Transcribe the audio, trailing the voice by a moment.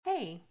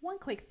Hey, one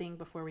quick thing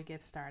before we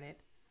get started.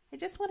 I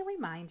just want to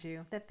remind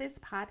you that this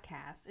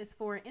podcast is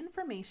for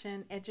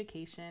information,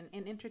 education,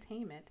 and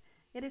entertainment.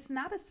 It is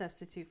not a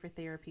substitute for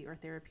therapy or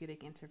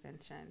therapeutic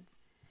interventions.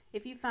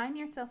 If you find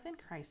yourself in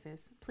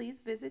crisis,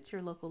 please visit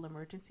your local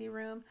emergency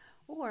room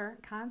or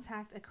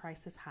contact a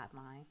crisis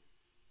hotline.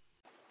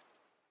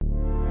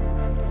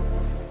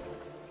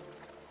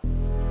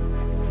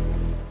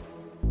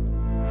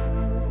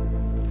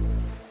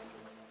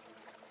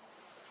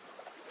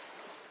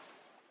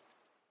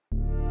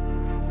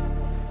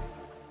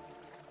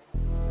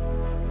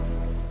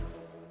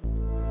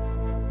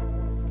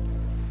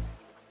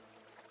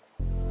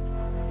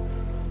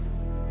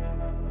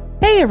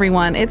 Hey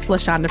everyone, it's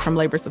LaShonda from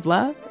Labors of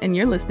Love, and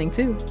you're listening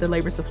to the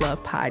Labors of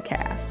Love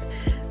podcast.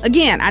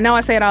 Again, I know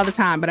I say it all the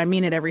time, but I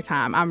mean it every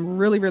time. I'm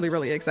really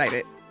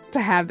excited to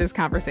have this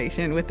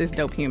conversation with this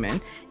dope human.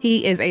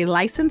 He is a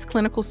licensed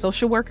clinical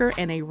social worker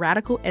and a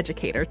radical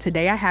educator.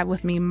 Today I have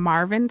with me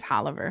Marvin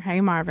Tolliver. Hey,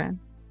 Marvin.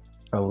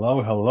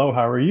 Hello.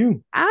 How are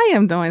you? I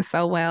am doing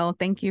so well.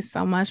 Thank you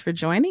so much for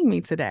joining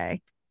me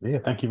today. Yeah,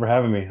 thank you for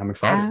having me. I'm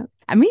excited.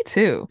 Me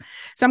too.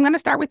 So I'm going to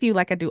start with you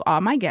like I do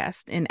all my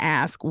guests and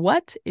ask,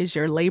 what is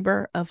your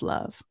labor of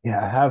love?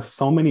 Yeah, I have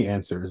so many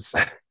answers.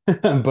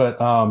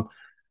 But I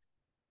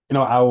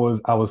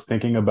was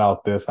thinking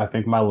about this. I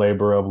think my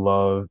labor of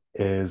love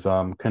is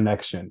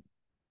connection,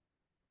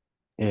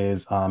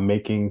 is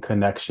making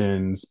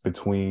connections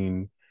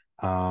between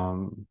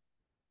um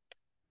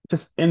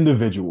just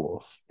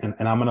individuals. And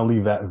I'm gonna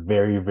leave that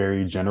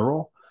very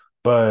general,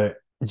 but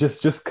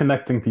just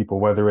connecting people,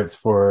 whether it's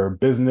for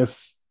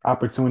business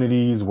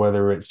opportunities,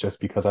 whether it's just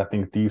because I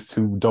think these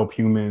two dope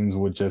humans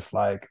would just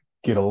like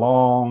get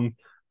along,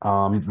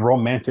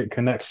 romantic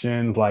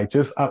connections, like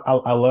just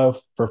I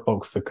love for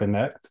folks to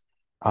connect.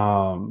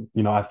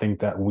 I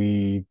think that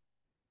we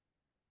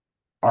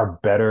are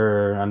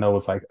better. I know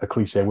it's like a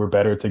cliche, we're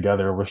better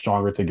together, we're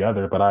stronger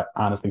together, but I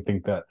honestly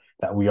think that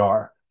we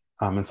are.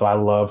 And so I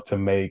love to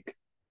make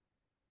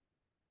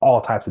all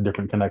types of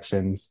different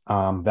connections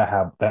that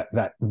have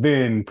that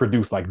then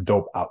produce like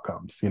dope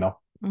outcomes.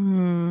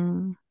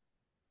 Mm,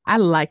 I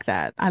like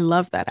that. I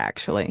love that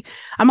actually.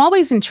 I'm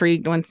always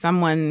intrigued when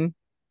someone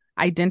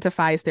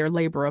identifies their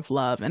labor of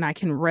love and I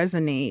can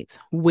resonate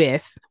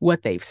with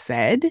what they've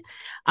said.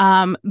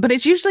 But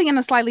it's usually in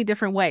a slightly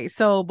different way.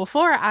 So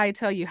before I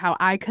tell you how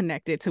I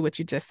connected to what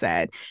you just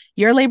said,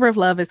 your labor of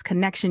love is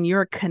connection.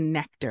 You're a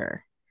connector.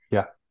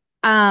 Yeah.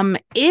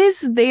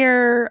 Is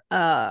there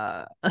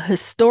a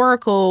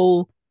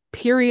historical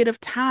period of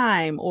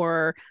time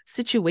or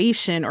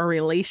situation or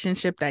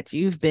relationship that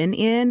you've been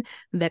in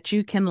that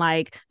you can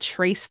like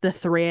trace the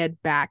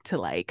thread back to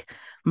like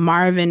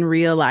Marvin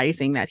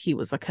realizing that he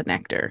was a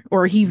connector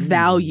or he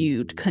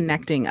valued Ooh,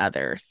 connecting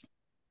others?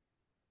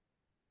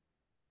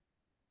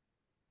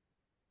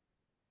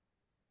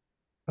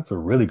 that's a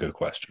really good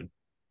question.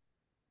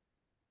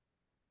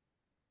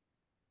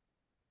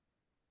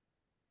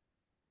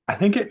 I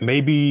think it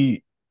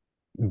maybe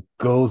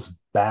goes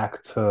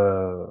back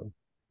to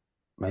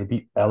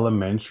maybe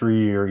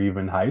elementary or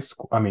even high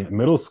school. I mean,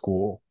 middle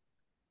school,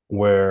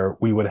 where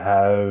we would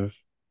have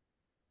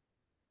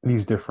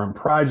these different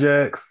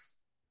projects.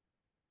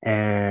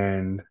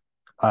 And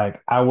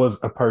like I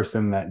was a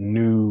person that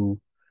knew,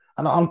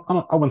 I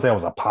wouldn't say I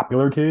was a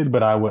popular kid,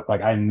 but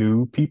I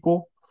knew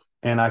people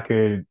and I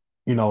could,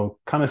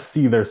 kind of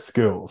see their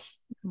skills.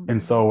 And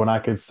Mm. so when I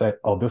could say,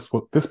 oh,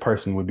 this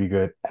person would be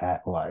good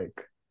at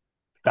like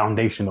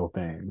foundational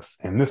things,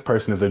 and this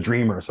person is a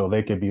dreamer, so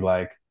they could be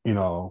like,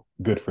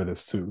 good for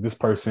this too. This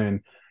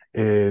person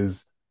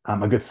is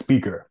a good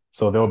speaker,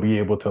 so they'll be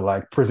able to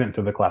like present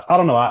to the class. I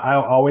don't know. I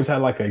always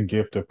had like a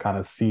gift of kind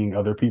of seeing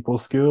other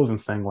people's skills and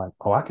saying like,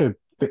 oh, I could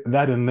fit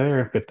that in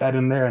there, fit that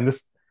in there, and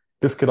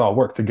this could all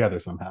work together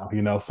somehow.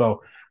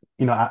 So,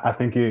 I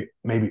think it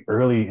maybe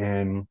early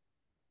in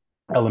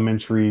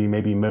elementary,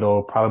 maybe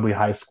middle, probably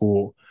high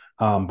school,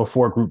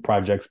 before group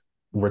projects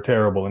were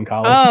terrible in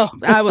Oh,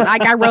 college.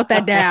 I wrote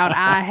that down.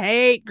 I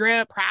hate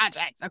group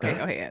projects. Okay,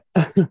 go ahead.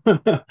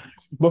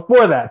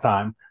 Before that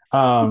time,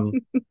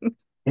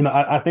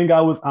 I think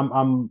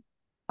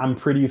I'm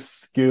pretty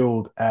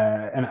skilled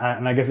at, and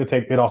I guess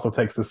it also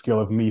takes the skill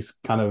of me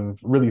kind of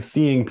really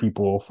seeing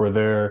people for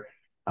their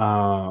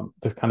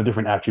the kind of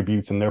different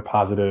attributes and their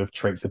positive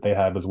traits that they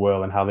have as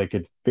well, and how they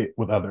could fit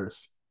with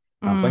others.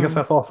 So I guess Mm.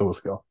 that's also a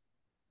skill.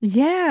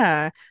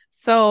 Yeah.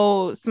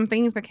 So some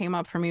things that came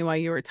up for me while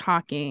you were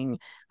talking,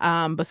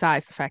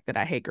 besides the fact that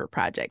I hate group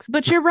projects.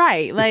 But you're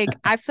right. Like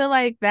I feel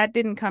like that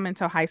didn't come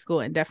until high school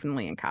and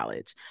definitely in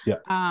college. Yeah.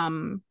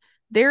 Um,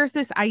 there's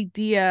this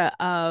idea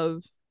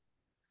of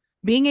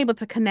being able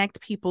to connect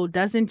people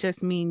doesn't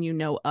just mean you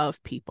know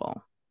of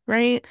people,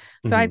 right?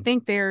 So I Hmm.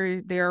 think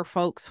there are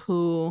folks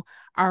who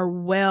are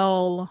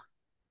well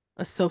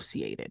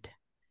associated,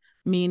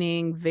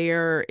 meaning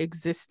their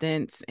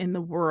existence in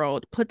the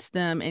world puts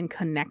them in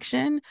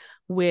connection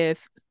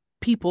with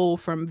people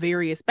from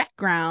various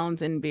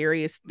backgrounds and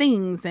various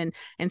things.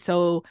 And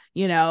so,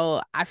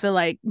 I feel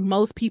like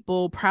most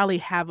people probably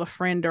have a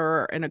friend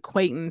or an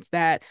acquaintance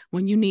that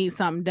when you need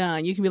something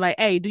done, you can be like,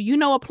 hey, do you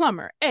know a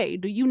plumber? Hey,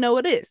 do you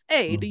know this?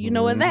 Hey, do you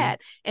know of Mm-hmm.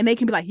 that? And they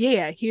can be like,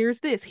 yeah, here's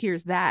this,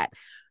 here's that.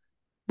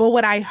 But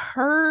what I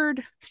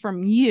heard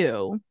from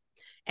you,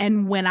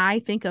 and when I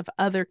think of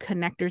other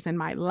connectors in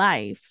my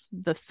life,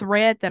 the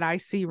thread that I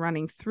see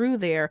running through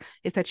there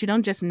is that you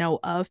don't just know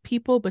of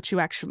people, but you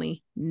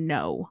actually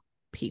know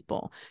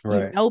people. You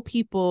Right. know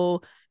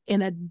people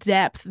in a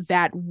depth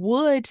that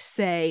would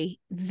say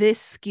this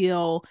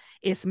skill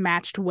is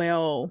matched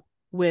well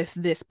with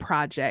this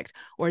project,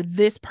 or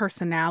this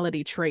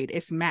personality trait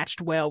is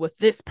matched well with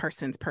this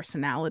person's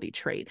personality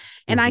trait.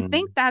 And I Mm-hmm.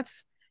 think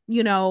that's,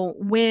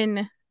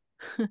 when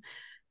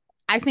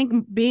I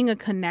think being a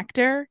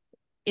connector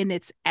in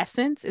its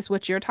essence is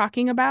what you're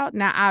talking about.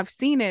 Now, I've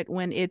seen it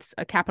when it's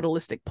a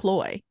capitalistic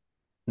ploy,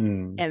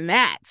 Mm. and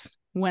that's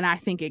when I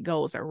think it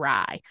goes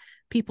awry.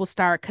 People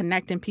start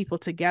connecting people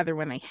together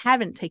when they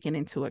haven't taken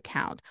into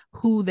account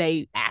who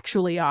they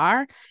actually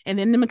are. And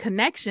then the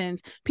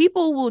connections,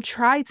 people will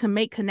try to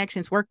make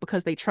connections work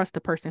because they trust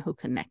the person who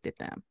connected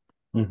them.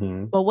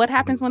 Mm-hmm. But what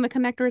happens Mm-hmm. when the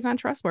connector is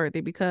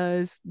untrustworthy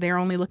because they're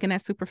only looking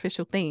at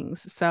superficial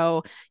things?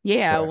 So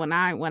yeah,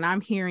 Right. when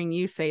I'm hearing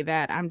you say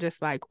that, I'm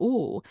just like,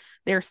 ooh,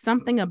 there's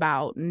something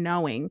about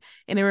knowing.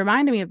 And it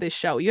reminded me of this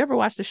show. You ever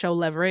watch the show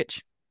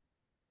Leverage?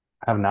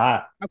 I have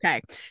not.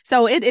 Okay.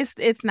 So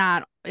it's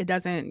not, it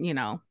doesn't,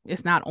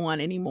 it's not on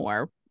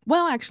anymore.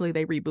 Well, actually,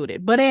 they rebooted.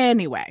 But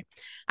anyway,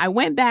 I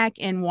went back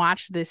and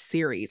watched this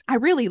series. I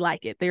really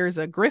like it. There's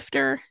a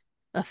grifter,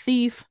 a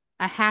thief,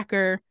 a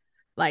hacker,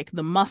 like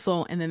the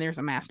muscle, and then there's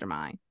a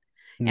mastermind.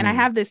 And I Mm.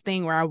 have this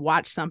thing where I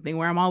watch something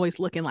where I'm always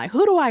looking like,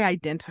 who do I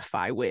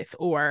identify with?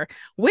 Or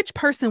which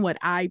person would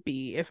I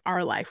be if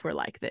our life were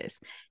like this?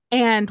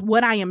 And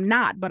what I am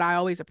not, but I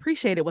always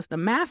appreciated was the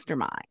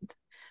mastermind, Mm.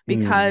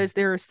 because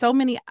there are so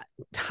many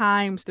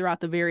times throughout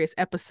the various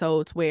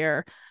episodes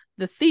where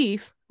the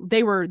thief,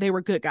 they were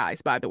good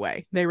guys, by the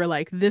way. They were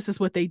like, this is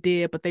what they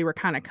did, but they were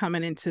kind of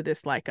coming into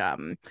this like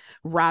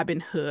Robin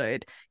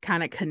Hood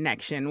kind of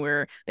connection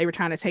where they were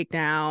trying to take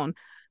down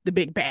the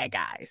big bad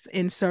guys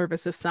in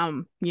service of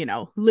some,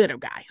 little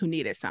guy who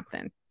needed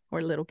something,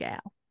 or little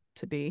gal,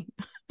 to be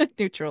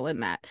neutral in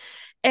that.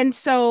 And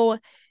so,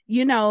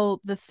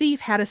 the thief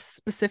had a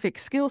specific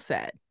skill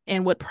set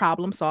and would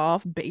problem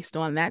solve based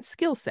on that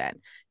skill set.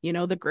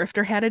 The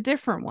grifter had a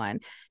different one.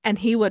 And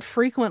he would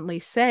frequently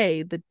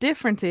say, the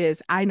difference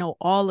is I know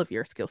all of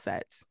your skill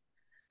sets.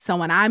 So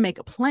when I make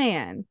a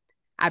plan,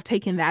 I've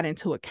taken that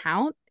into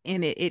account,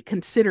 and it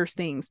considers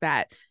things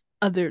that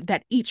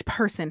each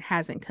person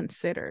hasn't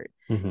considered.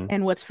 Mm-hmm.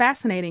 And what's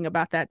fascinating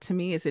about that to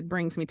me is it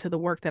brings me to the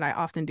work that I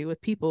often do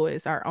with people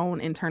is our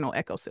own internal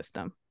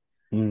ecosystem,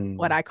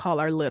 what Mm. I call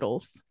our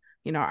littles,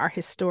 our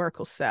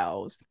historical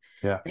selves.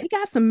 Yeah. They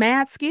got some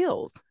mad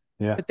skills,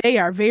 Yeah. but they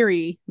are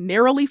very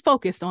narrowly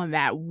focused on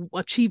that,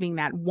 achieving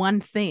that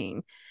one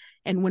thing.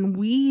 And when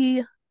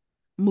we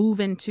move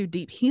into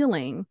deep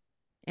healing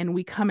and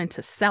we come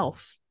into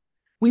self,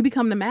 we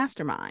become the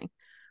mastermind.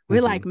 We're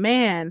Mm-hmm. like,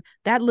 man,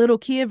 that little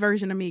kid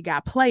version of me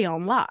got play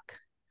on lock.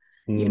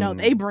 They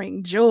Mm.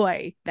 bring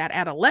joy. That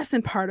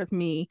adolescent part of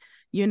me,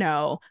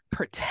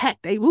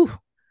 protect.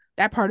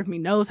 That part of me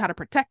knows how to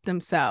protect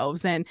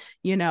themselves. And,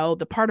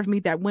 the part of me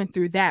that went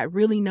through that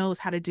really knows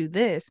how to do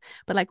this.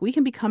 But like, we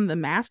can become the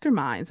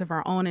masterminds of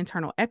our own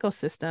internal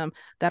ecosystem,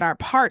 that our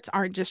parts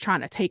aren't just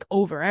trying to take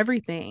over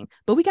everything,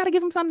 but we got to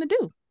give them something to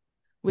do.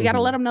 We got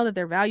to let Mm-hmm. them know that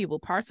they're valuable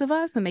parts of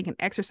us and they can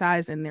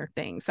exercise in their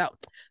thing. So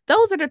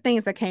those are the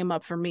things that came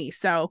up for me.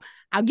 So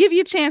I'll give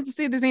you a chance to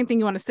see if there's anything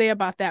you want to say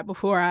about that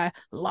before I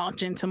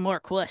launch into more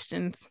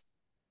questions.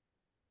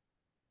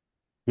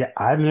 Yeah,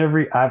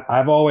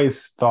 I've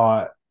always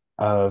thought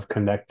of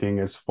connecting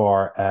as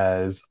far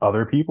as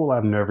other people.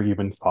 I've never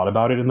even thought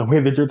about it in the way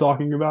that you're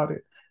talking about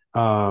it.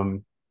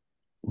 Um,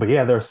 but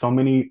yeah, there are so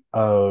many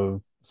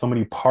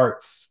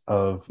parts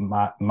of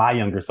my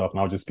younger self, and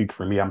I'll just speak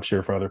for me. I'm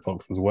sure for other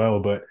folks as well,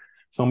 but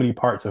so many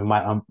parts of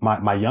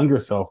my younger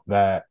self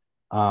that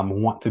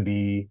want to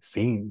be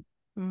seen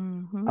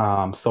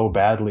Mm-hmm. so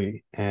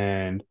badly,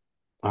 and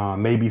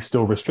maybe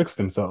still restricts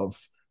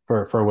themselves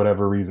for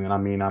whatever reason. I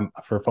mean, I'm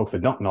for folks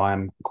that don't know,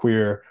 I'm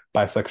queer,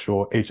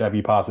 bisexual,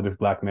 HIV positive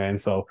Black man,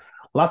 so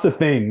lots of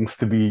things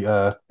to be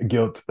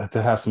guilt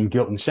to have some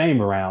guilt and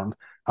shame around.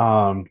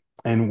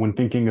 And when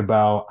thinking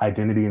about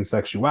identity and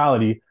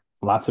sexuality,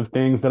 lots of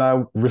things that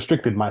I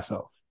restricted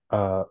myself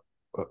uh,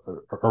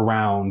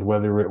 around,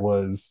 whether it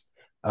was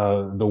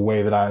the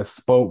way that I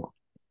spoke,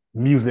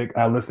 music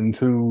I listened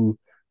to,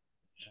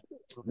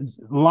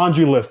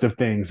 laundry list of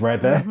things,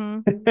 right? That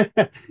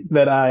Mm-hmm.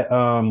 that I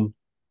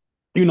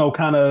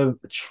kind of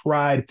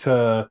tried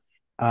to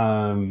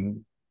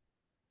um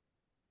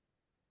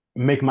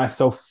make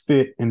myself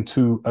fit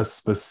into a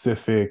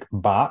specific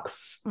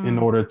box in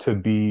Mm. order to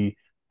be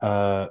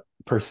uh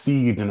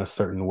perceived in a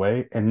certain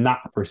way and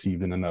not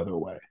perceived in another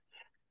way.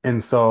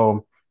 And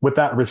so with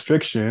that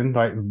restriction,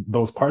 like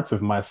those parts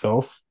of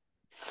myself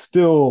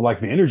still like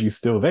the energy's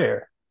still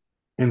there.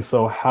 And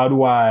so how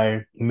do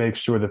I make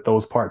sure that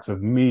those parts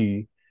of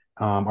me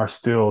are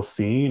still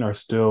seen, are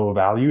still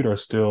valued, are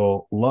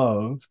still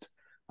loved,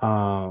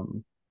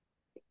 um,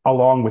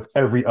 along with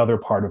every other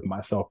part of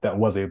myself that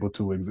was able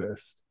to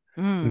exist?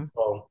 And Mm.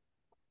 so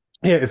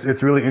yeah,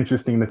 it's really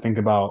interesting to think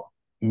about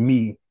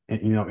me,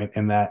 in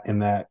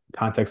that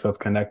context of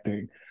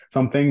connecting.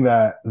 Something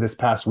that this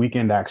past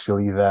weekend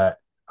actually that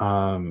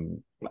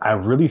I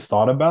really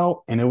thought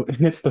about, and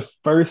it's the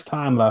first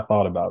time that I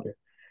thought about it,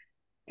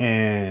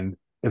 and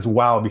it's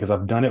wild because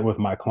I've done it with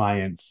my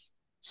clients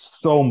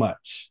so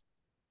much.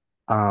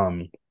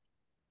 Um,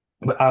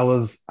 but I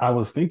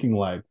was thinking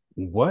like,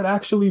 what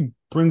actually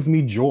brings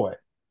me joy?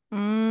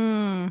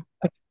 Mm.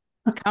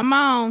 Come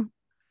on.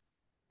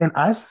 And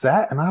I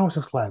sat and I was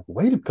just like,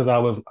 wait, because I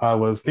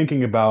was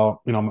thinking about,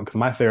 because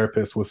my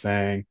therapist was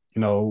saying,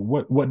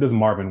 what does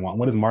Marvin want?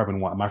 What does Marvin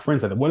want? My friend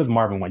said, what does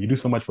Marvin want? You do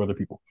so much for other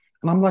people.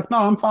 And I'm like, no,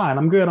 I'm fine.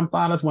 I'm good. I'm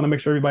fine. I just want to make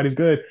sure everybody's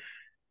good.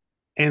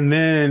 And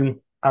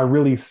then I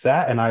really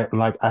sat and I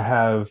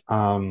have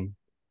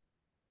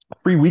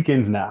free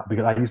weekends now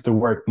because I used to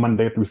work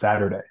Monday through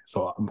Saturday.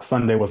 So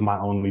Sunday was my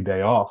only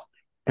day off.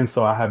 And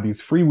so I have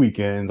these free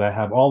weekends. I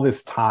have all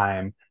this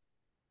time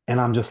and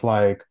I'm just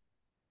like,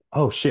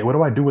 oh shit, what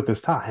do I do with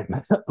this time?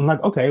 I'm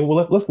like, okay,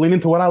 well, let's lean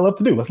into what I love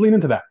to do. Let's lean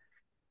into that.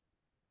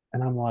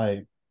 And I'm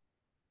like,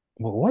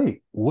 well,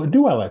 wait, what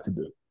do I like to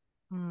do?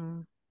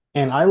 Mm.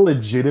 And I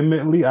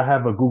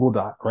have a Google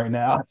Doc right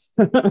now.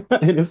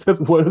 And it says,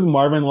 what does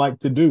Marvin like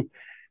to do?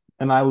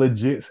 And I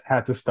legit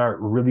had to start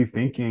really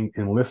thinking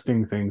and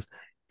listing things.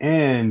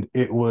 And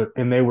they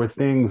were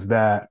things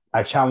that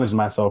I challenged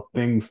myself,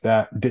 things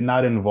that did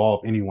not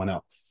involve anyone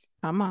else.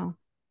 Come on.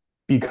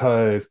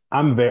 Because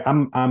I'm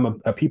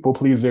a people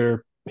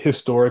pleaser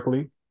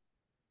historically.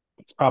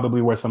 It's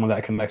probably where some of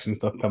that connection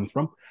stuff comes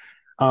from.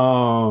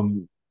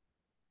 Um,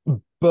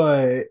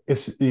 but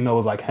it's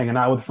like hanging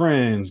out with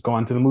friends,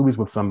 going to the movies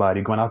with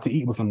somebody, going out to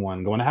eat with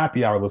someone, going to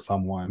happy hour with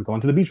someone,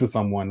 going to the beach with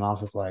someone. And I was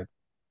just like,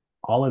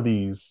 all of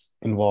these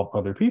involve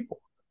other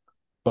people.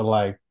 But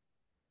like,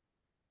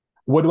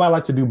 what do I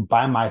like to do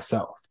by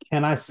myself?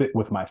 Can I sit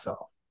with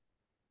myself?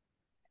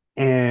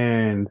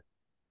 And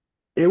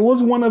it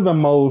was one of the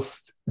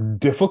most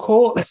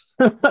difficult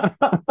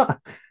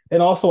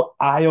and also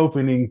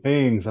eye-opening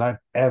things that I've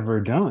ever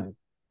done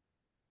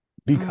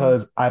Mm.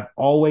 because I've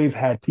always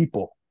had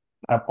people.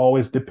 I've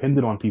always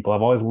depended on people.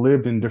 I've always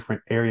lived in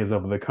different areas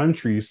of the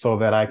country so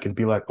that I could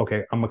be like,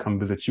 okay, I'm gonna come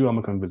visit you. I'm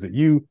gonna come visit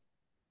you.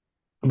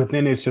 But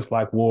then it's just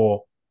like,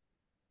 well,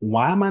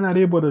 why am I not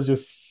able to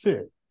just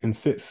sit and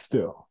sit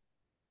still?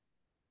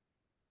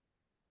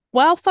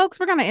 Well, folks,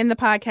 we're going to end the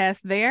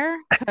podcast there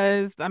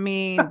because, I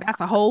mean,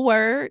 that's a whole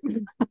word.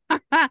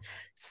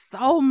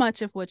 So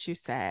much of what you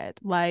said,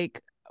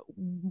 like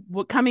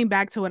coming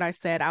back to what I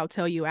said, I'll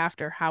tell you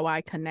after how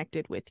I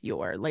connected with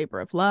your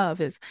labor of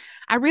love is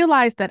I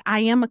realized that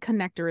I am a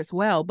connector as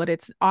well, but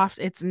it's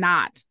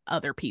not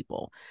other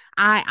people.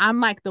 I'm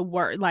like the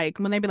word, like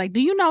when they be like,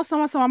 do you know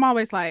so and so? I'm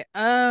always like,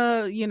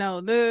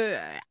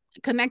 the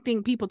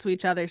connecting people to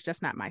each other is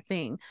just not my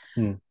thing.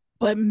 Mm.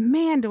 But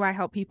man, do I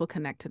help people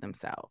connect to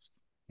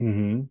themselves.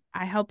 Mm-hmm.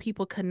 I help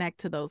people connect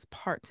to those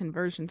parts and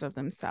versions of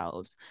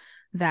themselves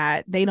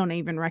that they don't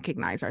even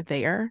recognize are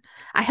there.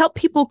 I help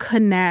people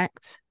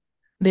connect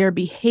their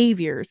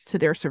behaviors to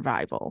their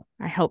survival.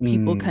 I help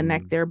people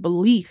connect Mm. their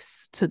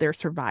beliefs to their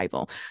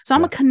survival. So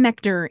I'm a Yeah.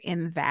 connector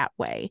in that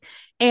way.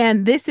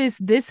 And this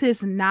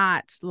is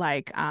not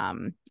like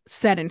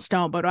set in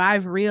stone, but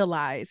I've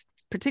realized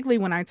particularly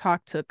when I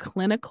talk to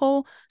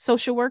clinical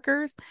social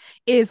workers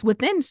is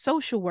within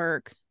social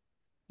work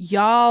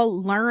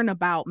y'all learn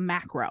about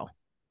macro.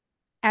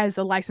 As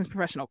a licensed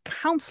professional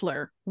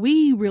counselor,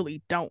 we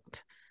really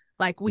don't.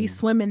 Like we Mm.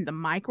 swim in the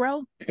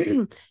micro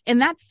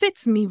and that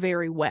fits me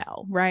very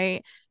well,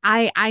 right?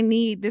 I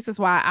need this is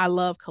why I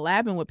love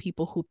collabing with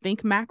people who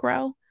think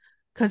macro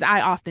because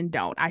I often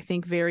don't. I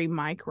think very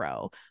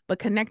micro, but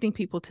connecting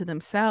people to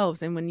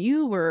themselves. And when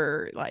you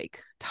were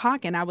like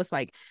talking, I was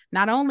like,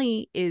 not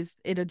only is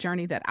it a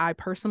journey that I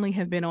personally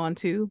have been on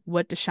too,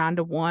 what does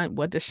Shonda want?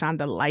 What does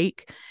Shonda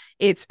like?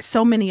 It's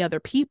so many other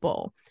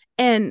people.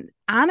 And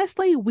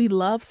honestly, we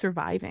love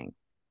surviving.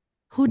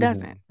 Who Mm-hmm.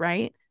 doesn't,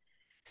 right?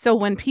 So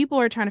when people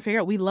are trying to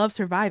figure out we love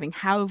surviving,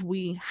 how have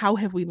we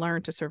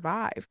learned to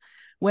survive?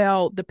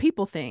 Well, the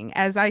people thing,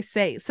 as I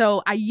say,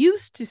 so I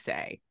used to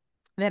say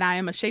that I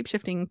am a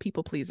shape-shifting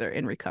people pleaser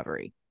in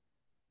recovery.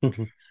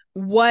 Mm-hmm.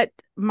 What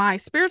my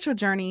spiritual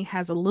journey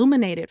has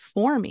illuminated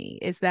for me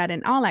is that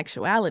in all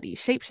actuality,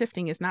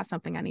 shape-shifting is not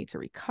something I need to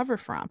recover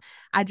from.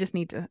 I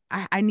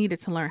needed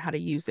to learn how to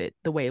use it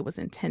the way it was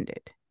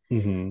intended.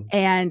 Mm-hmm.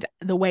 And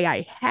the way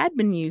I had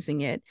been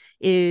using it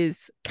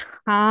is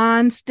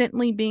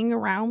constantly being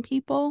around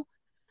people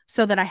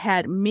so that I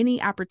had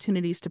many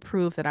opportunities to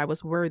prove that I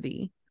was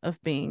worthy of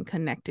being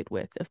connected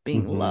with, of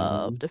being Mm-hmm.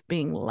 loved, of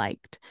being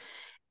liked.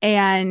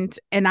 And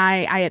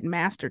I had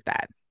mastered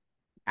that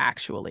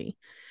actually.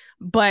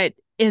 But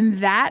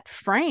in that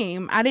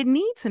frame, I didn't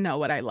need to know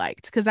what I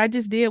liked because I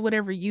just did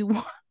whatever you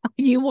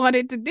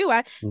wanted to do.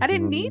 I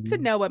didn't need to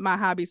Hmm. know what my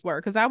hobbies were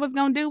because I was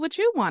going to do what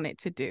you wanted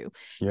to do.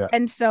 Yeah.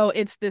 And so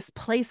it's this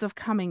place of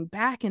coming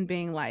back and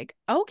being like,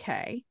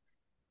 okay,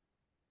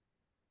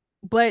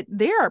 but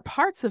there are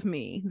parts of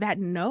me that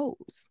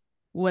knows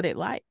what it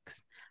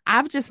likes.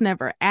 I've just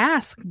never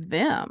asked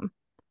them,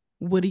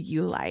 what do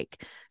you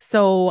like?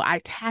 So I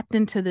tapped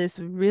into this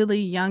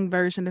really young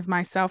version of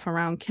myself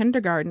around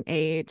kindergarten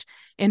age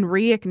and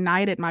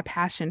reignited my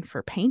passion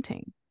for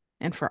painting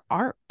and for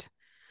art,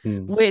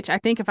 Mm. which I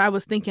think if I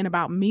was thinking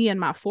about me in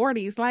my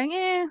 40s, like,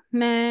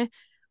 nah.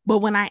 But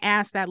when I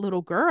asked that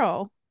little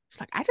girl,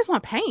 she's like, I just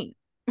want to paint.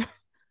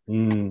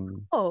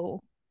 Mm.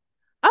 Oh,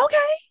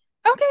 okay.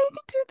 Okay, you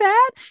can do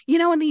that.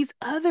 And these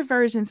other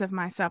versions of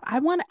myself, I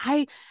want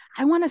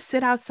to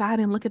sit outside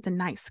and look at the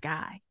night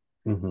sky.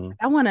 Hmm.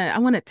 I want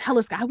to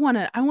telescope. I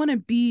want to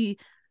be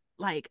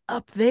like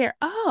up there.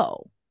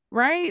 Oh,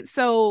 right.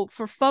 So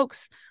for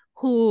folks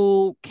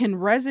who can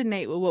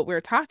resonate with what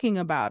we're talking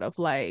about of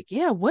like,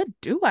 yeah, what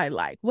do I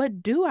like?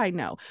 What do I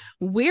know?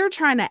 We're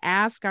trying to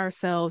ask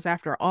ourselves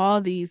after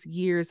all these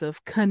years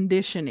of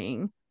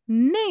conditioning,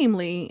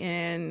 namely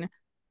in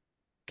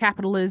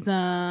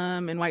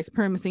capitalism and white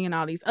supremacy and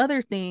all these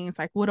other things,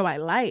 like what do I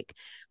like?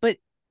 But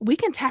we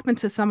can tap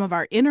into some of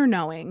our inner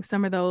knowing,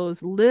 some of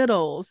those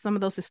littles, some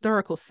of those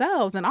historical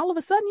selves, and all of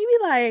a sudden you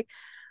be like,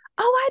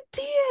 oh, I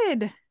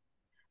did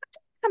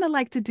kind of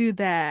like to do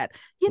that.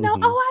 Hmm.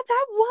 Oh,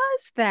 that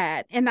was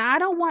that. And I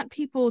don't want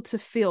people to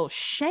feel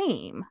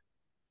shame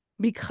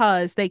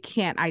because they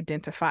can't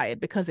identify it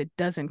because it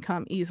doesn't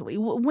come easily.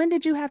 When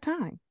did you have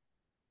time?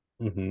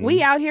 We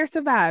Hmm. out here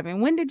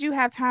surviving. When did you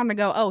have time to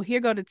go, oh, here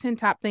go the 10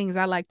 top things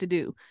I like to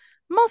do?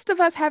 Most of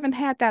us haven't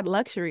had that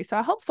luxury. So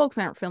I hope folks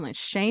aren't feeling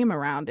shame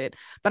around it.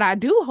 But I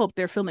do hope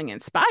they're feeling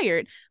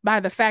inspired by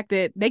the fact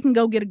that they can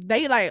go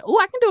they like, oh,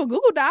 I can do a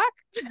Google Doc.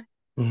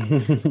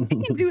 I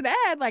can do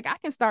that. Like I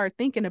can start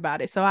thinking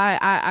about it. So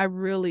I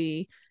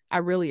really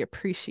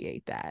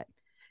appreciate that.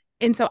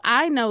 And so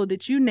I know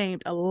that you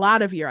named a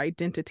lot of your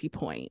identity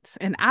points,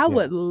 and I Yeah.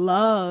 would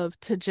love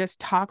to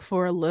just talk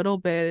for a little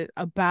bit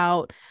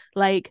about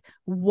like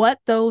what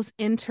those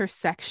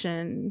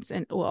intersections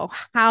and well,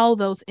 how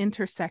those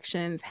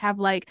intersections have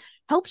like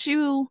helped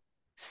you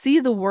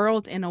see the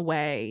world in a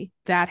way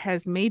that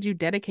has made you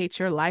dedicate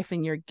your life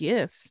and your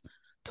gifts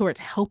towards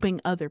helping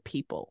other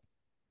people.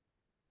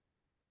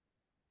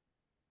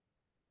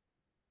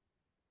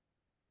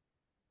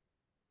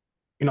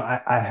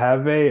 I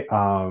have a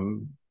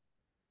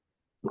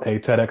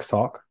TEDx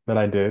talk that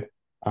I did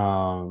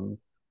um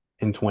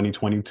in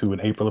 2022,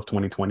 in April of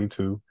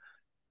 2022.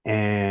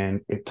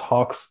 And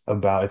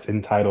it's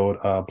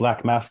entitled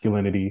Black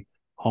Masculinity,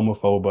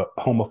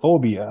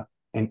 Homophobia,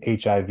 and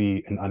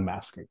HIV and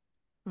Unmasking.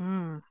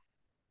 Mm,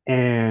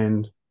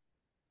 And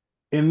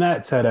in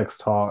that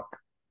TEDx talk,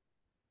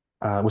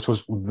 which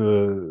was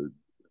the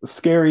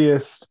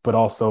scariest but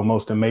also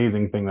most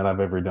amazing thing that I've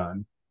ever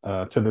done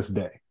to this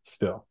day,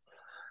 still.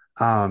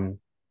 Um,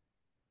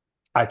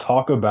 I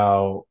talk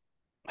about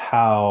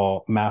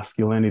how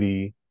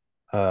masculinity,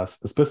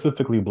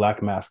 specifically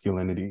Black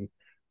masculinity,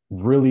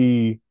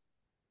 really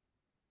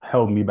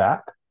held me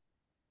back.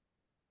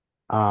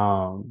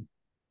 Um,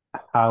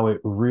 how it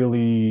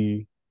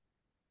really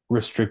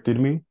restricted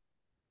me.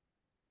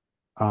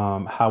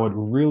 How it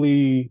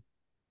really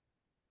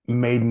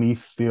made me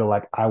feel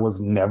like I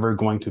was never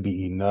going to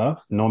be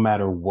enough, no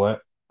matter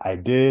what I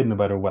did, no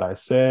matter what I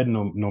said,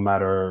 no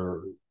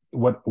matter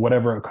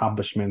whatever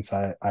accomplishments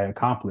I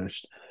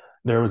accomplished.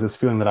 There was this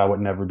feeling that I would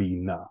never be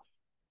enough.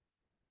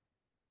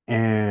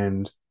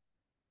 And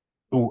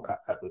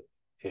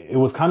it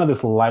was kind of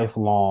this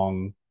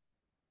lifelong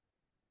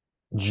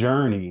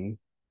journey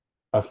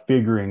of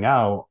figuring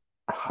out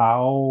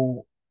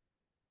how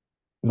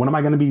when am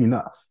I going to be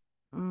enough?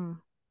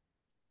 mm,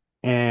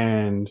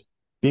 And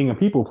being a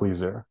people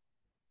pleaser,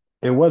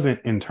 it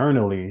wasn't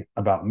internally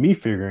about me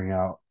figuring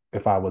out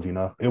if I was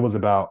enough. It was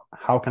about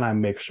how can I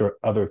make sure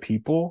other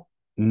people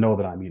know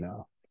that I'm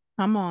enough?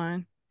 come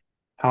on.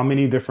 How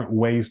many different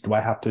ways do I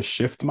have to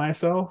shift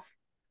myself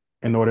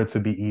in order to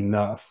be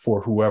enough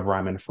for whoever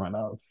I'm in front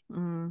of?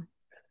 Mm.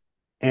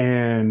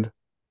 And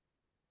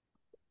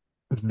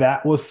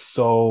that was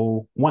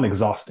so one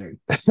exhausting,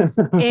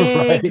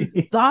 right?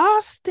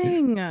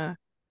 Exhausting.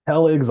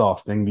 Hella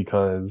exhausting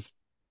because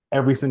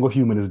every single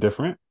human is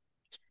different.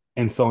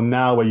 And so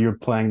now where you're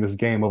playing this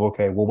game of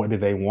okay, well, what do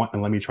they want?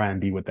 And let me try and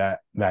be what that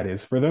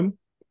is for them.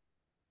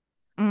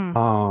 Mm.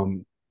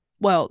 Um,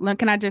 Well,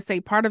 can I just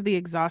say part of the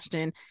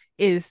exhaustion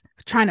is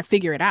trying to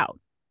figure it out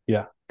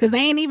yeah, because they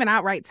ain't even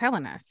outright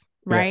telling us,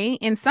 yeah. right?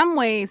 In some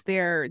ways,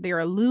 they're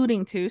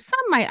alluding to. Some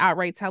might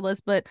outright tell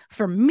us, but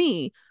for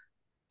me,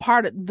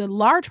 part of the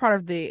large part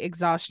of the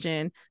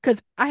exhaustion,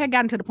 because I had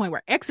gotten to the point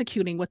where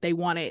executing what they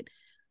wanted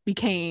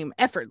became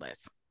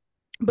effortless.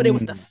 but it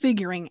was the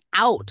figuring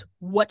out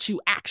what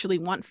you actually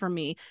want from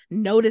me,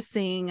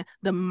 noticing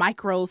the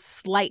micro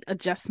slight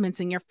adjustments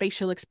in your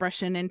facial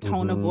expression and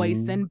tone of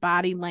voice Mm-hmm. and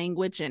body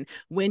language and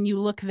when you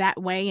look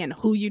that way and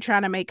who you try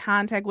to make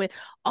contact with.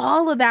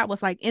 All of that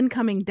was like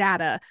incoming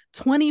data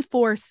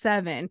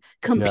 24/7 Yes.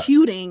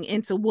 computing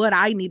into what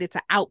I needed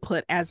to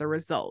output as a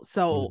result.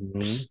 So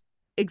Mm-hmm.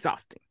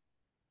 exhausting.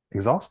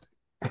 Exhausting.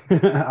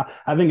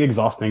 I think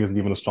exhausting isn't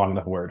even a strong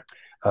enough word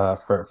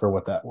for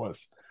what that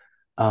was.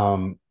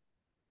 Um,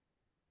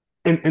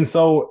 and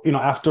so,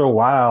 after a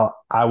while,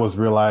 I was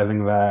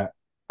realizing that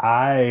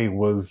I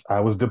was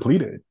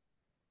depleted,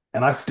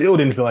 and I still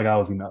didn't feel like I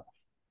was enough,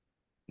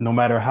 no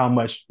matter how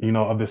much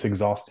of this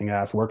exhausting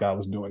ass work I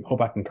was doing.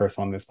 Hope I can curse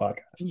on this podcast.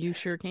 You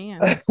sure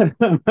can.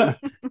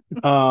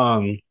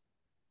 um,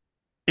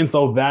 and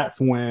so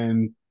that's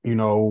when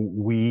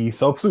we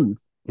self-soothe.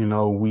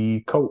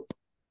 We cope.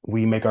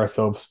 We make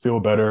ourselves feel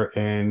better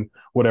in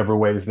whatever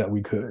ways that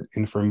we could.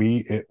 And for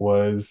me, it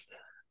was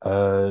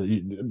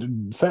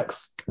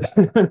sex.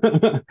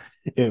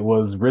 It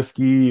was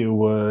risky. It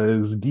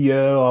was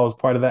DL. I was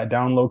part of that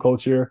down low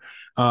culture.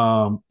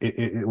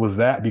 It was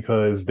that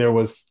because there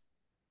was.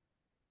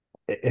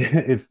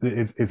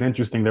 It's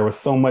interesting. There was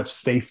so much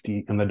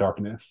safety in the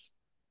darkness.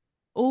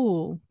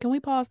 Ooh, can we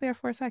pause there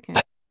for a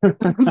second?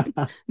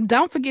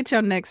 Don't forget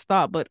your next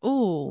thought, but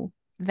ooh,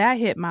 that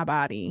hit my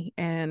body.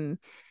 And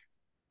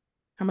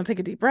I'm gonna take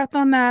a deep breath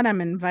on that. I'm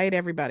gonna invite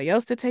everybody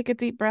else to take a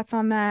deep breath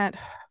on that.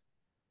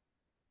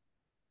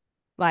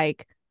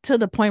 Like to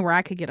the point where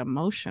I could get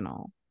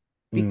emotional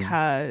Mm,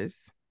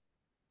 because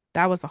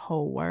that was a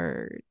whole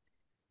word.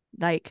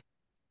 Like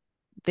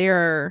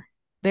there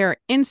there are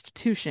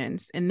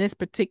institutions in this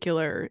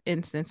particular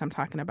instance, I'm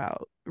talking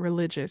about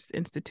religious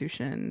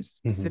institutions,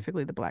 mhm,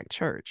 specifically the Black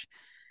church,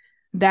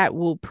 that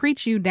will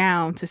preach you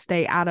down to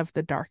stay out of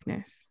the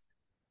darkness,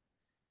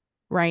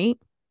 right?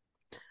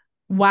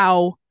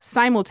 While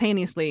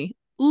simultaneously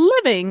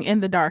living in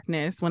the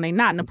darkness when they're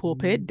not in a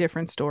pulpit,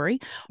 different story.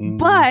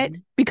 But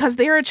mhm, because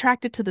they're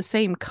attracted to the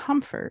same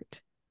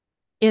comfort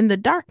in the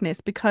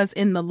darkness, because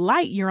in the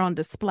light you're on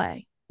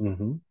display.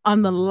 mhm,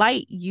 On the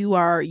light, you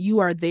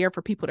are there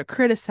for people to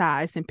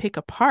criticize and pick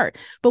apart.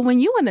 But when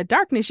you in the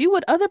darkness, you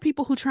with other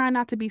people who try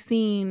not to be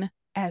seen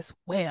as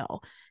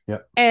well.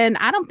 yep, And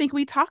I don't think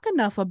we talk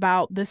enough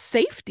about the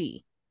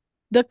safety,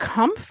 the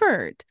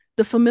comfort,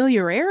 the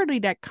familiarity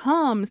that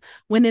comes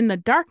when in the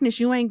darkness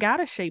you ain't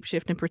gotta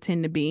shapeshift and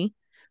pretend to be,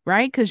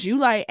 right? Because you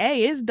like,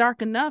 hey, it's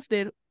dark enough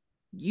that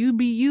you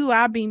be you,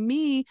 I be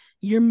me.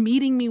 You're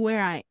meeting me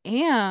where I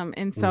am.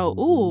 And so,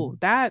 ooh,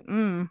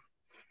 mhm,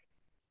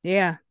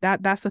 yeah,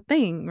 that's a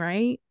thing,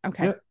 right?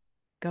 Okay, yep,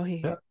 go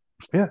ahead. yep,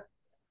 yeah.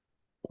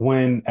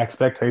 When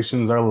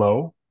expectations are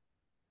low,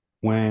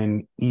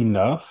 when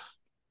enough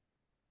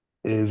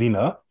is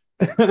enough,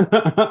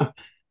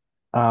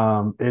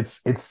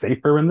 it's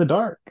safer in the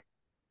dark.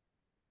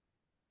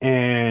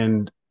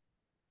 And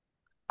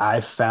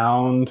I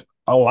found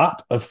a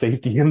lot of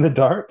safety in the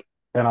dark,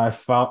 and I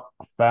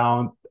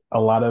found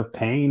a lot of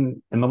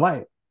pain in the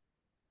light.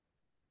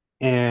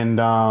 And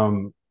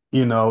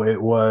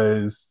it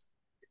was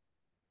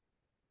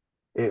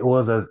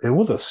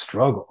a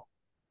struggle.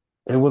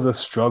 It was a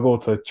struggle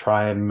to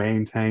try and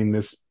maintain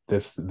this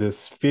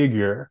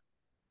figure,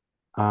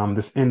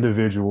 this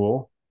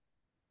individual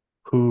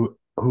who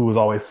was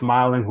always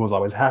smiling, who was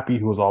always happy,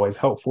 who was always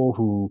helpful,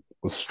 who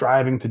was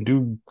striving to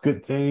do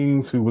good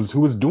things, who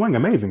was doing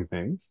amazing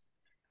things.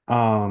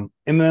 And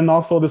then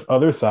also this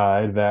other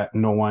side that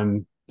no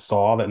one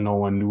saw, that no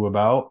one knew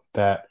about,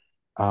 that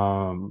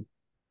um,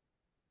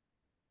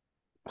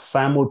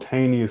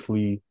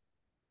 simultaneously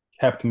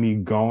kept me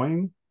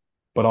going,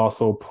 but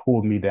also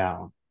pulled me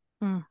down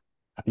Mm,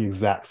 at the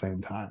exact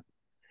same time.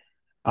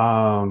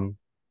 Um,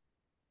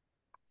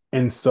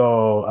 and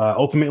so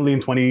ultimately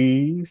in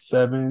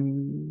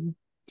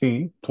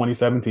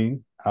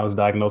 2017, I was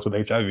diagnosed with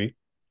HIV.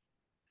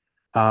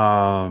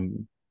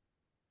 Um,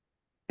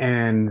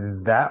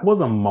 and that was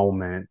a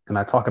moment, and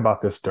I talk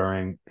about this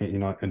during the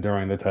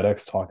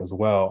TEDx talk as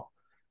well.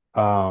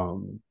 It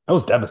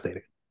was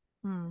devastating.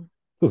 mm,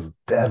 It was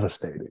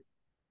devastating.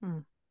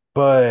 mm,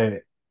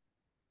 But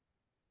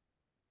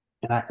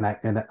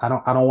and I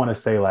don't want to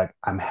say like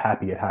I'm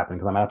happy it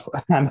happened because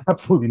I'm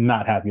absolutely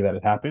not happy that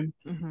it happened.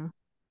 mm-hmm.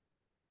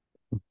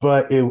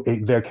 But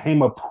there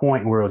came a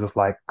point where it was just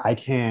like I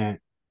can't.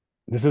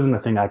 This isn't a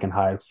thing I can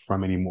hide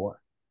from anymore.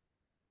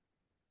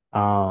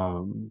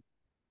 Um,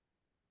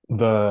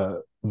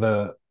 the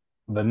the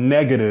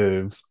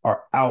negatives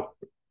are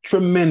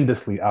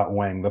tremendously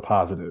outweighing the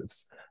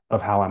positives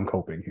of how I'm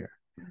coping here.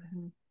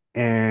 Mm-hmm.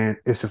 And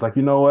it's just like,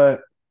 you know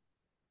what?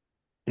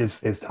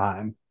 It's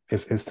time.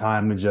 It's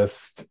time to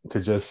just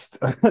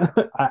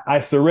I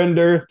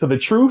surrender to the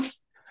truth.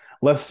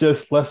 Let's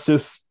just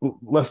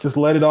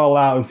let it all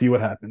out and see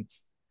what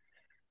happens.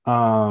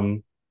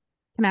 Um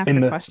Can I ask in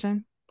a the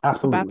question about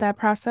Absolutely. that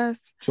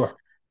process? Sure.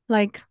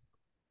 Like,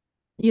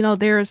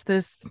 there's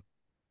this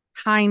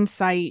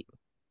hindsight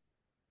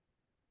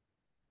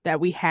that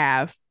we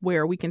have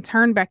where we can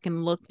turn back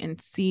and look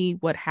and see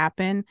what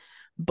happened,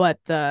 but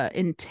the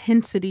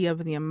intensity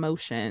of the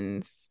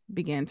emotions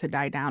began to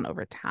die down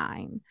over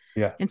time.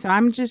 Yeah. And so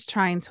I'm just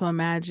trying to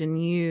imagine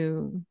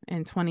you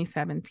in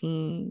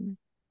 2017.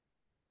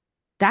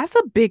 That's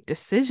a big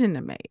decision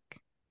to make,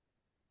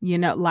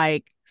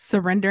 like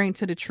surrendering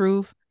to the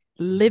truth,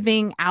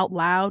 living out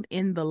loud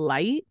in the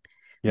light.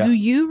 Do Yeah.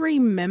 you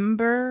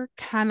remember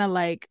kind of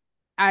like,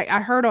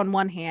 I heard on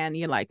one hand,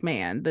 you're like,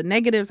 man, the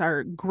negatives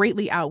are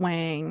greatly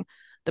outweighing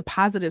the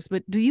positives,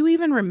 but do you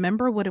even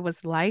remember what it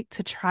was like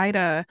to try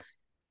to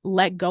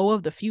let go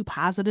of the few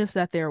positives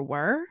that there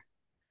were?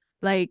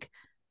 Like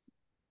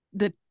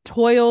the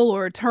toil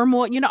or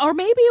turmoil, or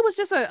maybe it was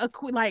just a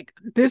like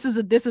this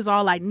is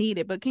all I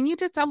needed. But can you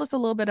just tell us a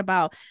little bit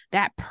about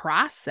that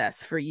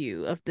process for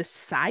you of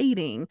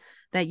deciding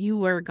that you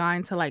were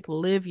going to like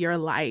live your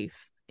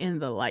life in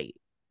the light?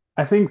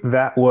 I think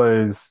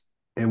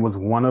it was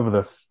one of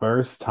the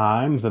first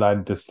times that I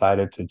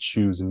decided to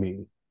choose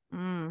me.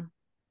 Mm,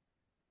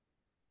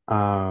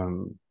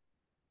 Um,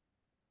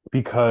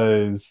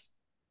 because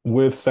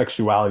with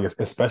sexuality,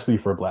 especially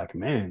for Black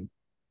men,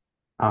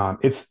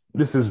 this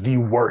is the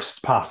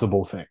worst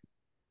possible thing.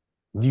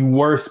 The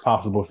worst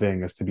possible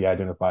thing is to be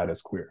identified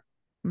as queer,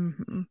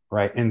 mm-hmm,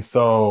 right? And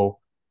so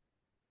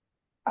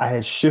I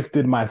had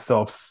shifted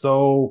myself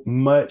so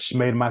much,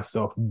 made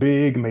myself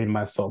big, made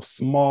myself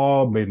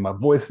small, made my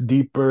voice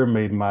deeper,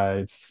 made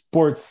my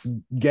sports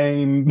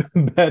game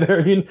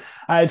better.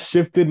 I had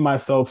shifted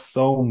myself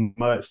so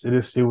much.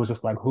 It was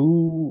just like,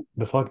 who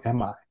the fuck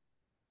am I?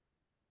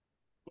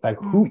 Like,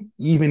 who mm,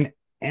 even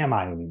am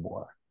I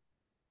anymore?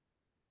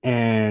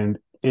 And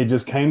it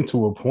just came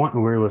to a point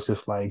where it was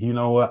just like, you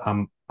know what,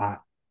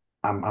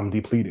 I'm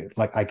depleted.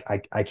 Like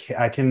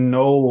I can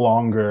no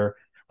longer,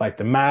 like,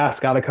 the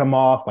mask got to come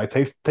off. Like,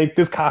 take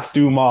this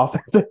costume off.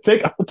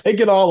 take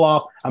it all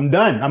off. I'm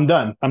done. I'm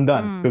done.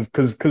 mm,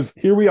 Because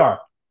here we are.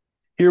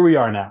 Here we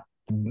are now.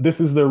 This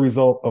is the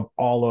result of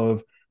all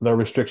of the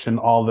restriction,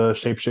 all the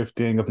shape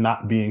shifting of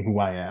not being who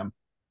I am,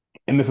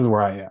 and this is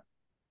where I am.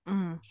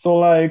 mm. So,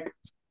 like,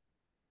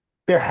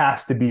 there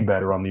has to be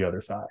better on the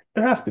other side.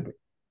 There has to be.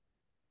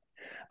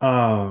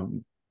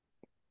 Um,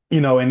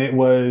 and it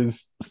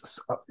was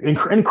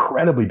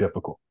incredibly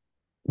difficult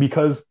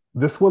because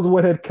this was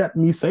what had kept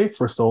me safe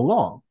for so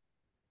long.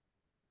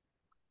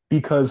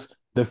 Because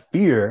the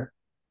fear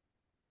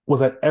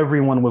was that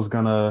everyone was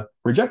going to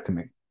reject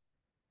me.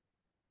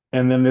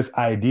 And then this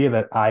idea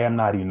that I am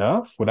not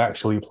enough would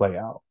actually play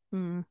out.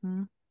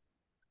 Mm-hmm.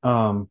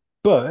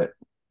 But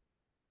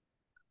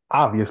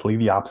obviously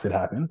the opposite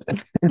happened.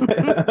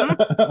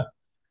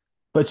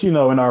 But, in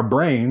our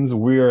brains,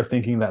 we are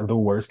thinking that the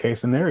worst case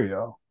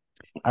scenario.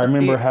 I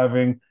remember Right.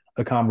 having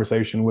a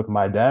conversation with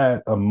my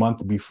dad a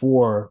month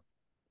before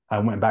I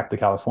went back to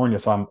California.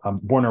 So I'm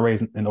born and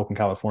raised in Oakland,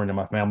 California.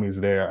 My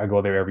family's there. I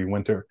go there every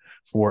winter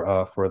for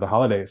the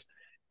holidays.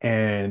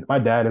 And my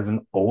dad is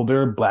an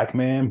older Black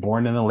man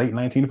born in the late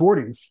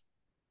 1940s.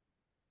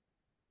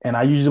 And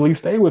I usually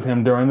stay with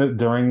him during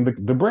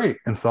the break.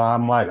 And so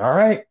I'm like, all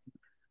right,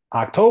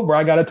 October,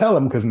 I gotta tell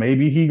him, because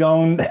maybe he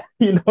gon'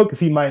 because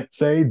he might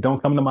say,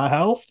 don't come to my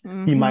house.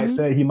 He might Mm-hmm.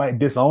 say he might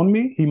disown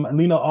me. He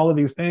might, all of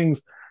these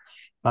things.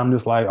 I'm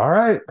just like, all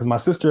right, because my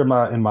sister and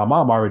my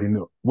mom already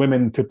knew.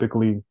 Women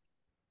typically,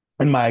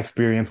 in my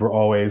experience, were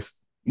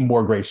always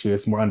more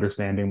gracious, more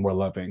understanding, more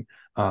loving,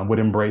 would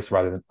embrace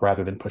rather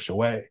than push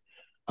away.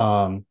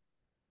 Um,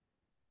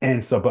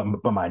 and so,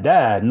 but my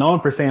dad, known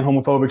for saying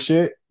homophobic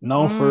shit,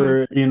 known Mm.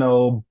 for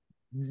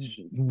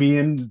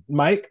being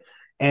Mike,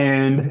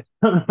 and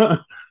and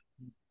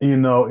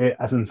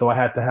so I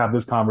had to have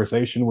this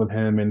conversation with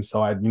him, and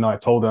so I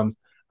told him,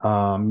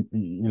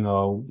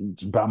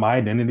 about my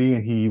identity,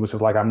 and he was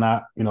just like, I'm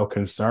not,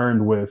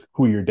 concerned with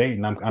who you're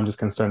dating. I'm just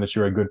concerned that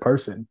you're a good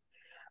person.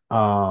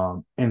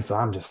 And so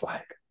I'm just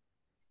like,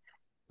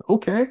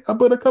 okay, I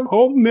better come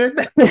home then.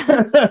 you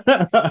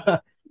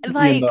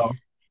Like know.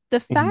 the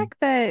Mhm. fact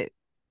that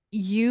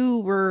you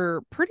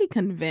were pretty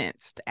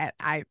convinced at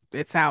I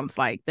it sounds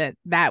like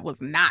that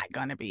was not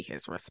going to be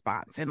his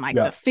response, and like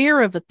the Yeah,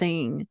 fear of a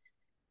thing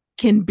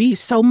can be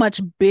so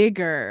much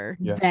bigger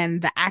yeah. than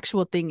the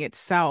actual thing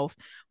itself.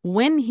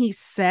 When he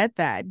said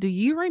that, do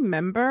you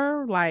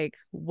remember like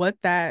what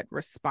that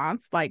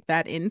response, like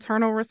that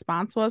internal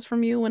response was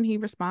from you when he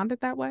responded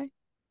that way?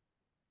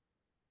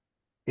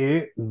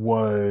 It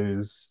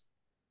was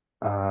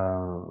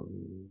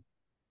um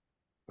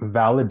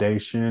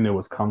validation, it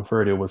was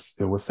comfort, it was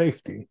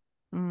safety.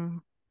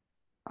 Mm,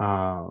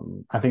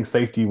 I think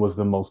safety was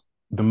the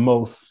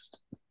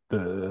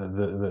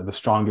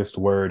strongest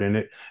word, and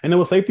it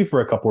was safety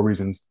for a couple of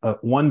reasons.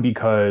 One,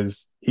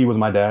 because he was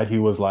my dad. He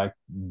was like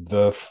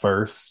the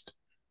first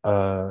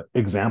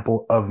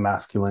example of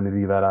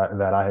masculinity that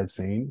I had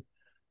seen.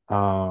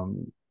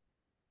 Um,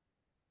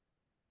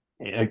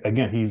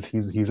 Again,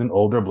 he's an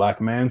older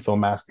Black man, so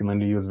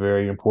masculinity was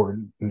very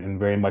important and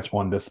very much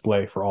on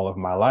display for all of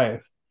my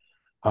life.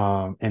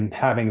 And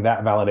having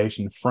that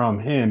validation from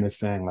him is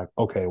saying, like,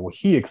 okay, well,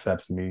 he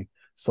accepts me,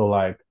 so,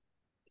 like,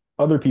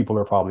 other people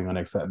are probably going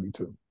to accept me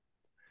too.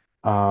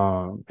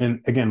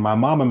 And again, my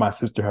mom and my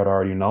sister had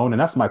already known, and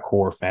that's my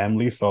core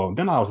family. So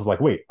then I was just like,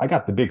 wait, I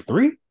got the big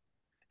three.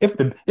 If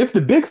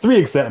the big three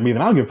accept me,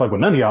 then I don't give a fuck what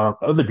none of y'all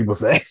other people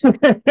say.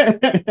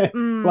 Like y'all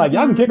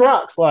can Mm-hmm. kick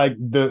rocks. Like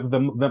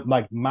the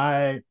like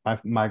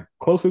my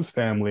closest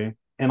family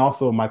and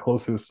also my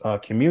closest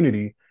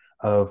community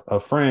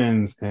of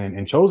friends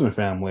and chosen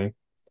family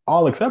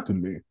all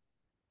accepted me.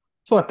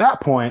 So at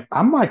that point,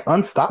 I'm like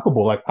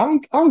unstoppable. Like I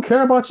don't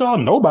care about y'all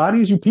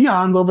nobodies, you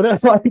peons over there.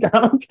 Like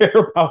I don't care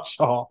about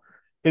y'all.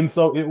 And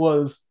so it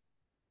was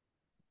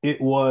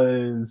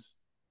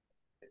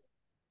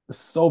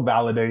so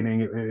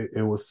validating.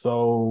 It was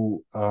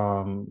so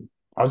I'm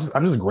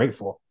just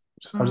grateful.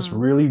 I'm just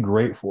Mm. really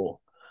grateful.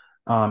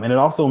 And it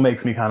also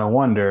makes me kind of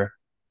wonder,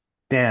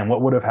 damn,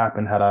 what would have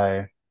happened had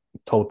I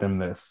told them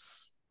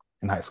this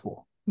in high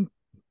school?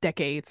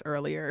 Decades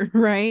earlier,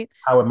 right?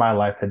 How would my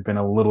life had been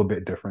a little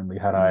bit differently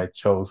had Mm. I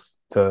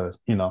chose to,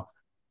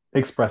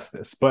 express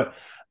this? But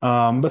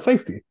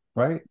safety,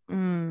 right?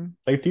 Mm.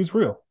 Safety is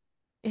real.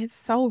 It's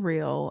so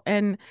real.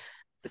 And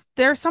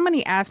there's so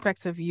many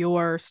aspects of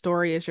your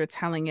story as you're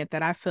telling it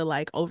that I feel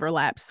like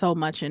overlap so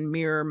much and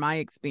mirror my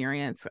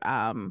experience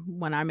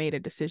when I made a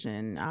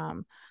decision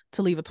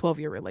to leave a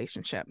 12-year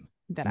relationship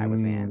that I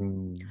was in.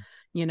 Mm,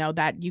 You know,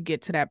 that you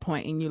get to that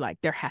point and you like,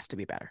 there has to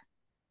be better.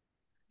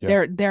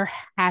 yeah. There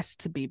has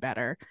to be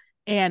better.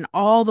 And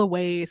all the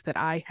ways that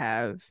I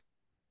have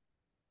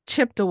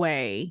chipped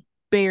away,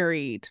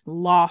 buried,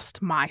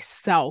 lost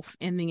myself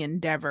in the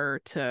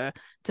endeavor to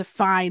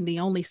find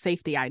the only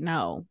safety I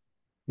know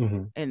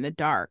Hmm. in the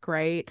dark,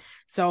 right?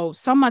 So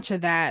much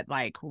of that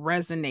like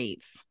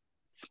resonates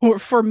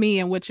for me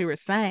and what you were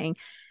saying.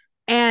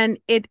 And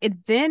it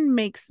then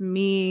makes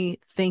me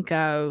think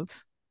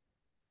of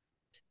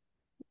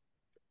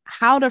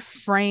how to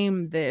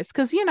frame this.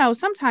 Because, you know,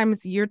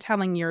 sometimes you're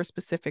telling your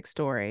specific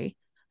story.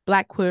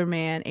 Black queer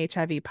man,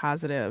 HIV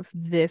positive,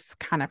 this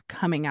kind of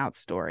coming out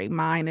story.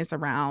 Mine is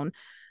around,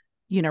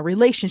 you know,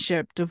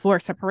 relationship,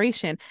 divorce,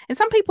 separation. And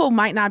some people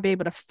might not be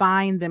able to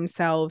find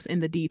themselves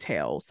in the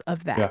details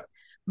of that. Yeah.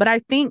 But I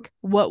think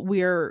what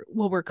we're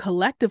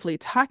collectively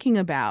talking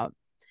about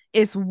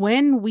is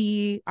when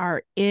we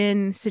are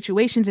in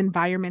situations,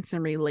 environments,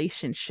 and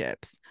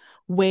relationships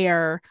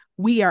where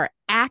we are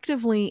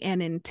actively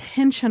and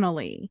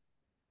intentionally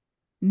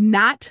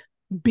not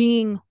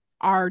being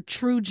our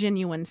true,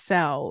 genuine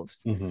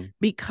selves, Hmm.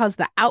 because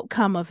the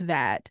outcome of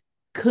that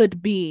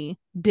could be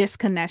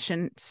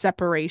disconnection,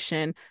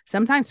 separation,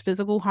 sometimes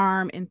physical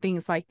harm, and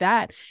things like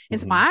that. And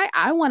so Hmm.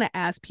 I want to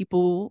ask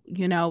people,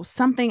 you know,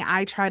 something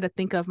I try to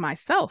think of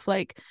myself.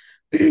 Like,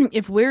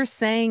 if we're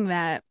saying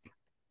that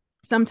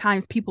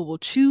sometimes people will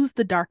choose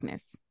the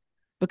darkness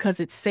because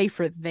it's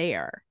safer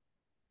there.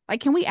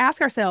 Like, can we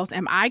ask ourselves,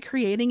 am I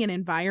creating an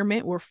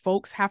environment where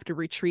folks have to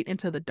retreat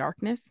into the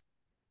darkness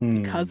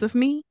because Hmm. of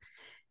me?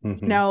 You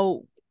Hmm.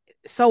 know,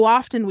 so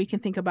often we can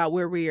think about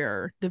where we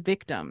are the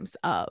victims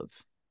of,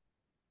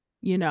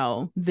 you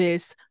know,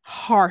 this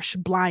harsh,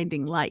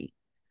 blinding light,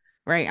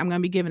 right? I'm going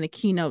to be giving a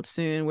keynote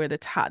soon where the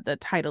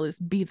title is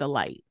Be the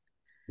Light.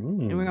 And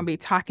we're going Mm. to be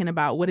talking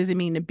about what does it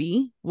mean to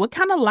be? What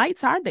kind of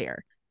lights are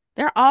there?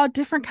 There are all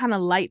different kind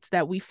of lights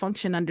that we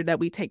function under that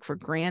we take for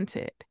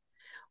granted.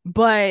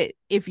 But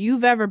if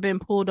you've ever been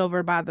pulled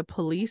over by the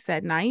police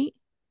at night,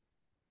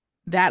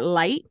 that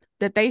light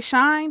that they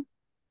shine,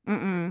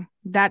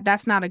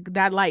 that's not a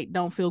that light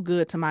don't feel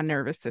good to my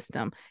nervous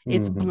system.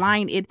 It's Hmm.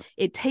 blind.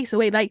 It takes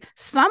away. Like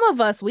some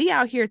of us, we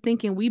out here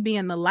thinking we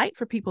being the light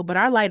for people, but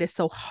our light is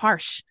so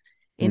harsh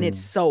and it's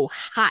Hmm. so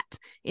hot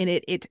and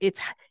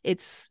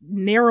it's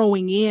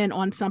narrowing in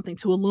on something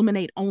to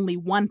illuminate only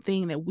one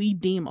thing that we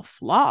deem a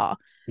flaw,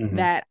 Hmm.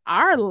 that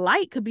our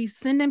light could be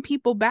sending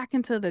people back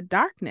into the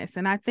darkness.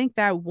 And I think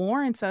that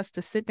warrants us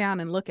to sit down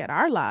and look at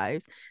our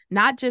lives,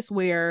 not just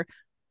where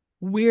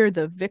we're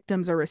the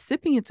victims or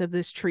recipients of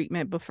this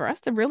treatment, but for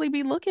us to really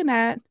be looking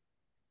at,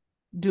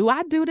 do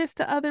I do this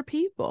to other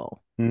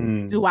people?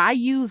 Do Hmm. I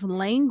use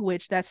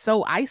language that's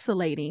so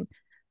isolating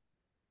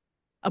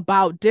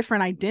about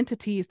different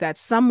identities that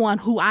someone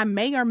who I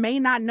may or may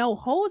not know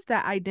holds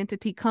that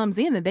identity comes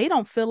in and they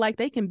don't feel like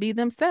they can be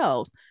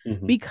themselves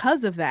Hmm.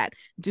 because of that?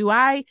 Do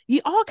I,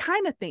 all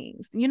kind of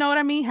things, you know what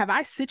I mean? Have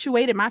I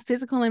situated my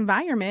physical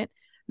environment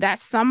that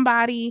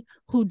somebody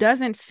who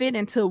doesn't fit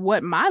into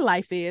what my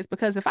life is?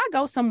 Because if I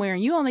go somewhere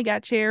and you only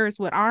got chairs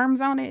with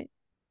arms on it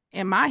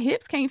and my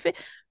hips can't fit,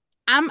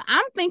 I'm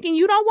thinking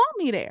you don't want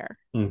me there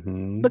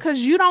Hmm. because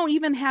you don't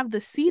even have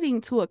the seating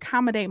to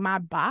accommodate my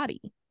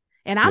body.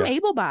 And I'm Yeah.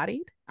 able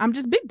bodied, I'm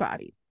just big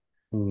bodied.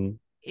 Hmm.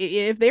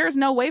 If there's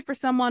no way for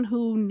someone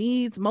who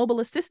needs mobile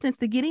assistance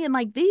to get in,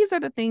 like these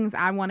are the things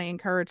I want to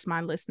encourage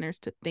my listeners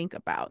to think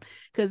about.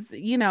 Because,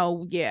 you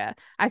know, yeah,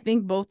 I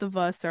think both of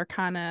us are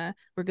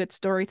we're good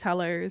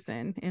storytellers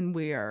and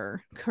we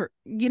are,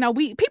 you know,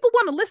 we people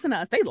want to listen to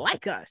us, they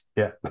like us.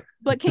 Yeah.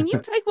 But can you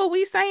take what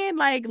we saying,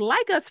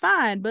 like us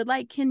fine, but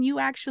like, can you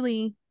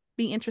actually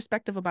be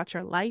introspective about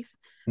your life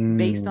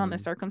based on the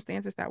Mm.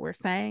 circumstances that we're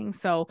saying.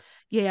 So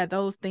yeah,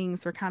 those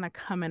things were kind of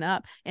coming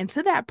up. And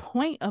to that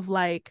point of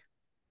like,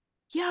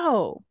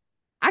 yo,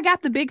 I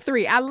got the big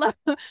three. I love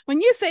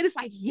when you say this,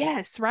 like,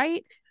 yes,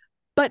 right?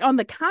 But on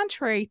the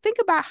contrary, think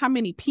about how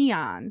many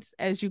peons,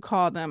 as you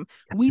call them,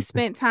 we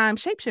spent time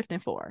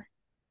shapeshifting for.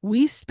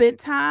 We spent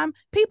time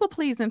people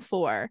pleasing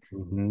for,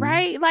 Hmm.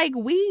 right? Like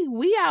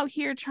we out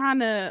here trying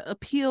to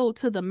appeal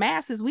to the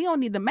masses. We don't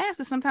need the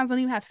masses. Sometimes don't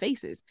even have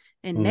faces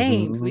and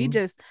names. We Hmm.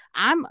 just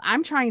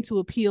I'm trying to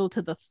appeal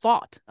to the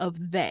thought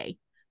of they.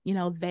 You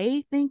know,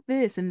 they think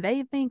this and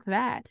they think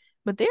that.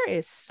 But there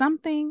is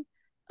something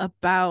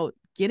about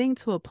getting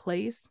to a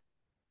place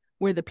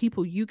where the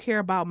people you care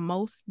about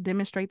most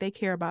demonstrate they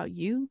care about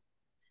you.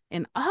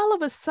 And all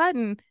of a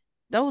sudden,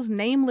 those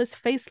nameless,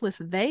 faceless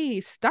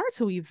they start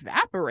to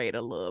evaporate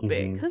a little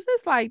bit. Hmm. Cause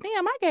it's like,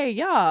 damn, I gave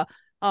y'all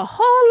a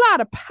whole lot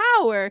of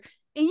power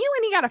and you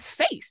ain't got a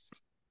face.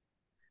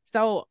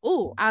 So,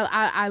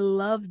 I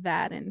love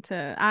that. And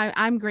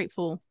I'm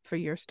grateful for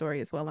your story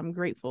as well. I'm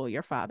grateful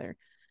your father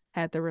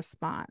had the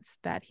response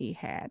that he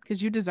had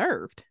because you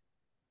deserved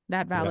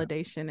that Yeah.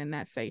 validation and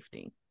that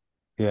safety.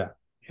 Yeah.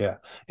 Yeah.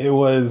 It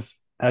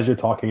was, as you're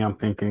talking, I'm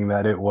thinking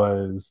that it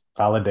was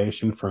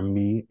validation for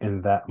me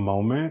in that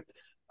moment,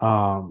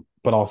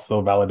 but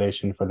also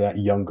validation for that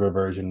younger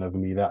version of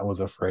me that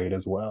was afraid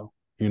as well,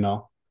 you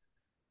know?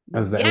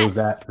 As that it was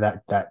Yes.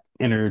 that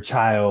inner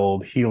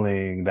child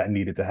healing that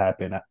needed to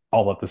happen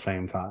all at the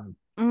same time.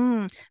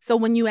 So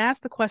when you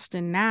ask the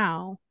question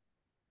now,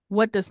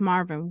 what does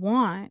Marvin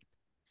want?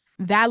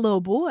 That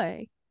little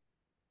boy,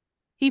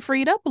 he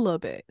freed up a little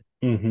bit.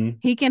 Hmm.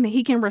 He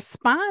can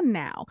respond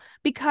now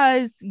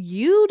because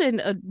you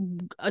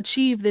didn't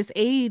achieve this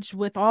age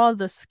with all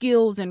the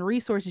skills and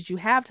resources you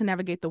have to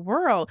navigate the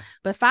world.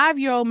 But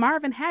 5-year-old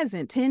Marvin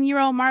hasn't,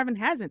 10-year-old Marvin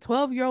hasn't,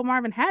 12-year-old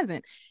Marvin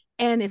hasn't.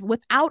 And if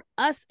without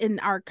us in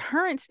our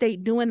current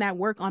state doing that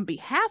work on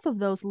behalf of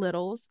those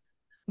littles,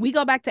 we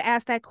go back to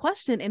ask that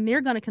question and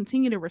they're going to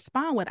continue to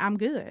respond with, I'm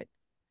good.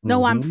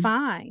 No, I'm Hmm.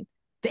 fine.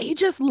 They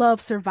just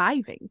love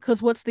surviving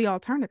because what's the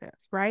alternative,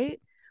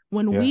 right?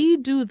 When Yeah. we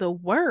do the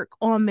work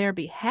on their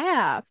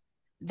behalf,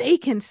 they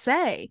can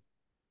say,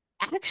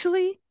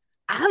 actually,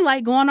 I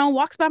like going on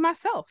walks by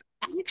myself.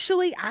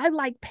 Actually, I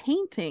like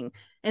painting.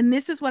 And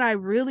this is what I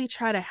really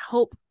try to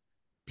help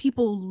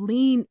people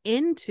lean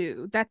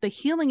into, that the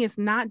healing is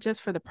not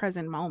just for the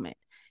present moment.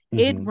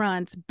 It Hmm.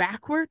 runs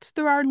backwards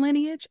through our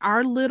lineage,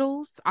 our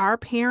littles, our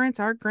parents,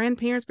 our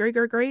grandparents, great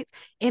great greats,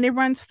 and it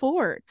runs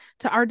forward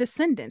to our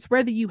descendants.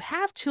 Whether you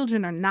have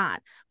children or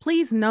not,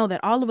 please know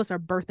that all of us are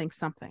birthing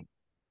something.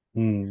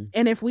 Mm.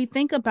 And if we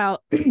think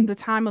about the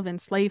time of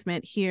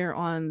enslavement here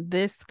on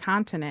this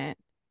continent,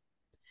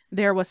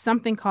 there was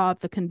something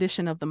called the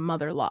condition of the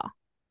mother law.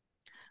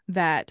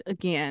 That,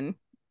 again,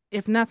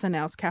 if nothing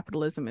else,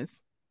 capitalism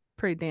is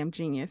pretty damn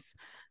genius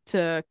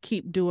to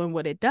keep doing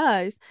what it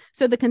does.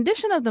 So, the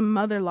condition of the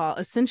mother law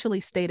essentially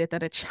stated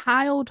that a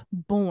child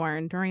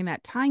born during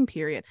that time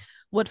period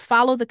would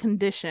follow the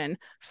condition,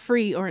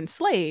 free or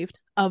enslaved,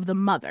 of the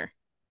mother,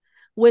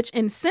 which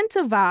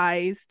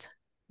incentivized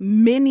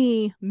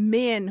many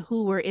men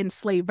who were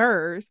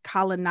enslavers,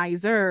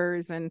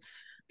 colonizers, and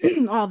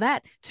all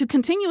that to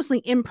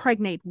continuously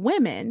impregnate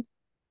women.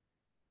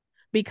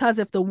 Because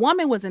if the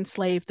woman was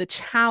enslaved, the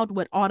child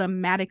would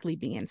automatically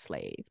be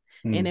enslaved.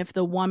 And Mm. if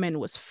the woman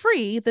was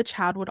free, the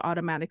child would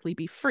automatically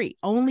be free,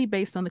 only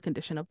based on the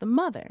condition of the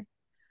mother.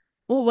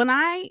 Well, when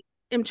I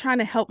am trying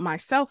to help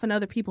myself and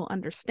other people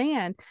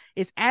understand,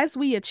 is as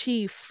we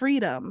achieve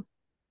freedom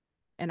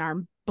and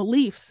our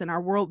beliefs and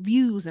our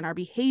worldviews and our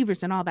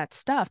behaviors and all that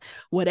stuff,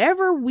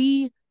 whatever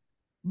we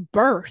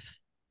birth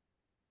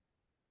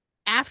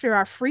after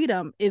our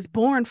freedom is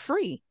born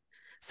free.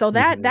 So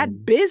that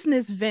Hmm.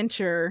 business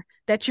venture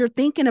that you're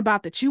thinking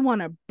about that you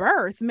want to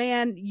birth,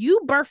 man, you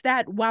birth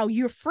that while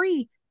you're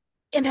free,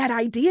 and that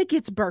idea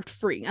gets birthed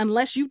free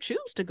unless you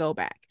choose to go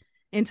back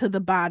into the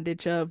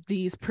bondage of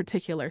these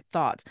particular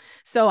thoughts.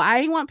 So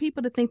I want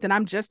people to think that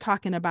I'm just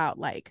talking about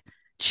like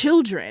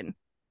children.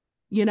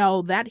 You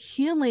know, that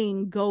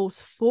healing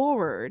goes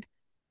forward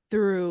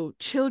through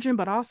children,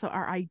 but also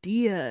our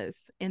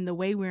ideas and the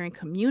way we're in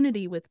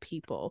community with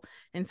people.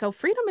 And so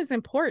freedom is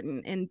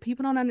important, and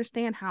people don't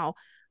understand how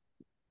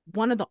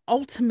one of the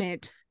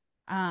ultimate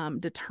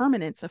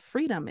determinants of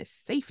freedom is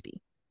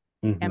safety.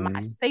 Am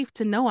I Hmm. safe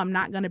to know I'm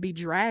not going to be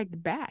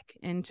dragged back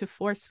into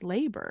forced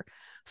labor?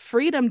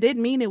 Freedom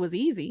didn't mean it was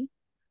easy.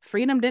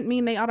 Freedom didn't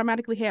mean they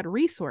automatically had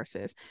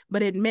resources,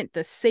 but it meant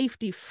the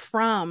safety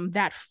from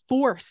that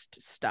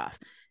forced stuff.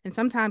 And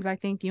sometimes I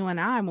think you and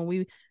I,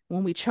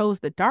 when we chose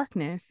the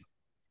darkness,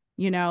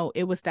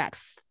 it was that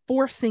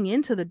forcing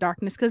into the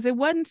darkness because it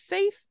wasn't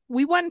safe.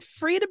 We wasn't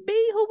free to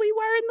be who we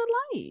were in the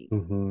light.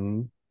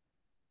 Hmm.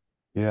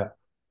 Yeah.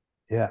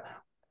 Yeah.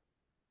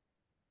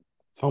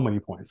 So many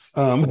points.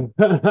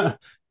 So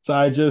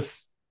I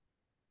just,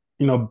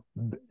 you know,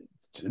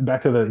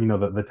 back to the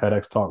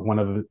TEDx talk,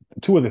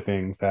 two of the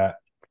things that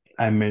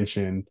I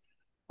mentioned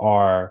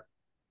are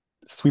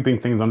sweeping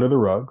things under the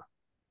rug,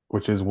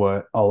 which is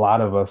what a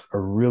lot of us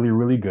are really,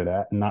 really good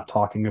at, not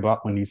talking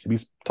about what needs to be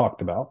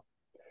talked about.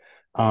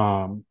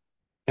 Um,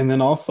 and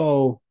then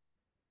also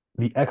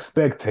the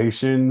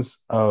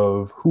expectations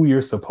of who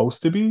you're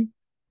supposed to be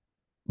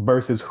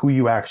versus who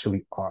you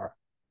actually are.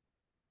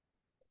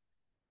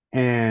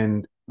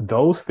 And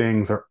those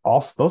things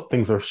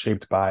are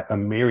shaped by a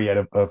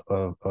myriad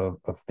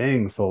of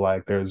things. So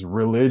like there's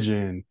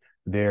religion,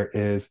 there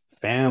is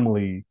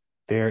family,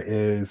 there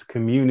is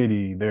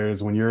community,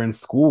 there's when you're in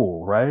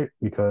school, right?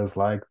 Because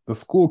like the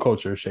school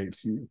culture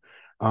shapes you.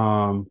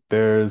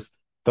 There's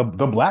the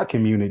black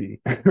community,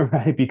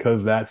 right?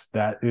 Because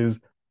that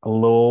is a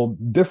little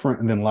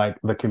different than like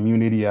the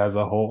community as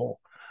a whole.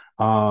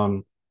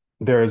 Um,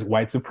 there's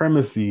white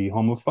supremacy,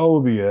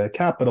 homophobia,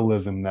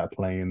 capitalism that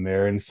play in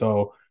there. And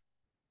so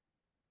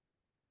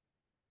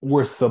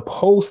we're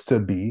supposed to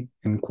be,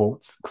 in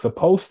quotes,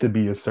 supposed to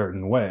be a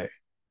certain way,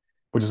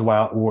 which is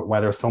why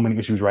there's so many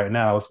issues right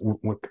now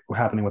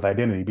happening with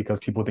identity,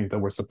 because people think that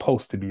we're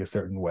supposed to be a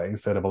certain way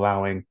instead of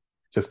allowing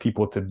just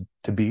people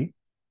to be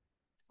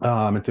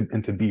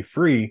and to be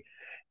free.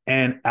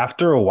 And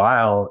after a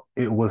while,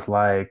 it was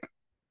like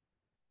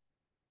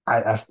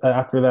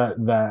after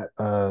that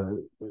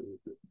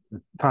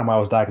time I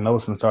was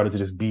diagnosed and started to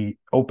just be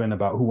open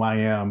about who I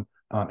am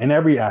in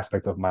every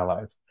aspect of my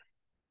life,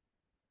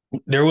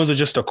 there was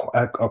just a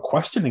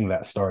questioning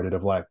that started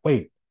of like,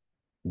 wait,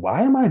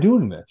 why am I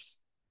doing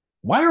this?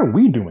 Why are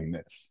we doing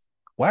this?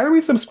 Why are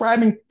we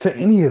subscribing to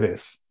any of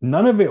this?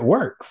 None of it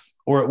works,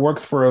 or it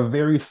works for a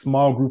very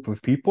small group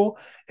of people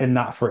and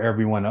not for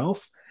everyone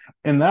else.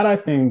 And that I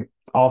think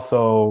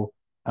also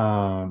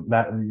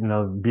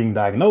that being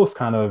diagnosed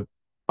kind of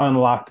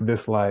unlocked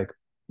this like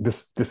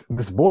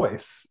this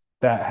voice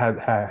that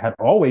had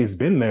always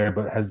been there,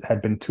 but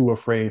had been too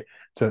afraid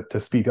to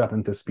speak up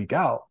and to speak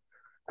out.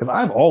 Because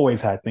I've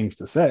always had things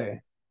to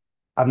say.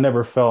 I've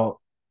never felt,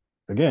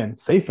 again,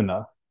 safe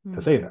enough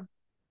to say them.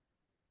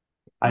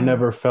 I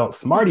never felt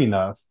smart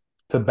enough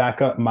to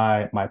back up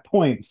my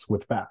points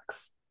with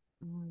facts.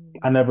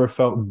 I never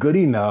felt good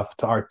enough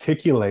to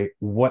articulate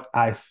what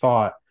I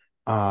thought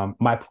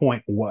my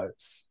point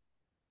was.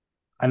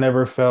 I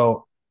never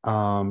felt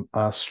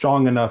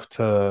strong enough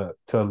to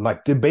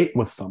like debate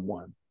with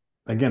someone.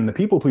 Again, the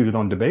people pleaser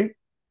don't debate.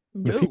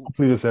 The people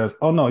pleaser says,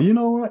 "Oh no, you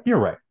know what? You're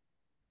right.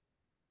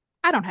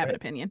 I don't have an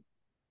opinion."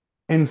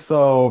 And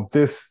so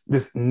this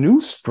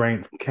new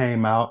strength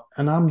came out,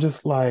 and I'm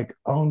just like,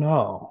 oh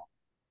no,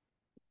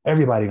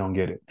 everybody gonna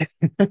get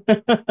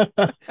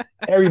it.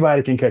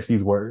 Everybody can catch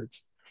these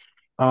words.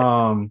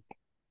 And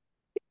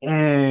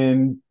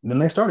then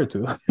they started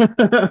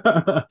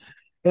to.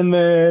 And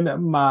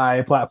then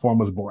my platform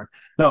was born.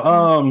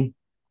 No,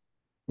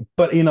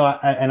 but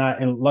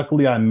and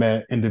luckily I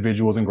met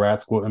individuals in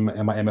grad school in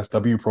my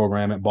MSW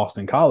program at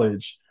Boston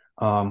College,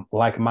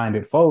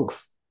 like-minded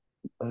folks,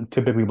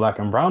 typically Black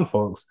and brown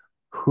folks,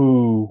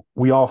 who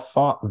we all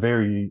thought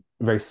very,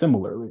 very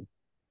similarly.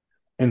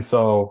 And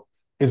so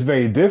it's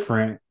very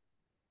different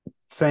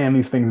saying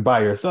these things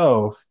by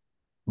yourself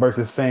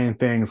versus saying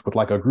things with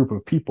like a group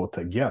of people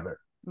together.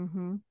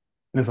 Mm-hmm.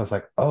 And so it's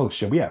like, oh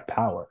shit, we have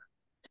power.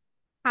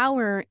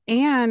 Power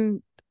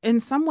and in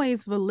some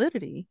ways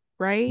validity,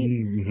 right?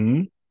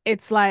 Mm-hmm.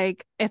 It's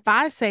like if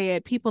I say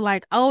it, people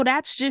like, oh,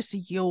 that's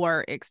just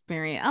your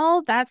experience.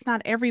 Oh, that's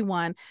not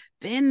everyone.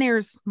 Then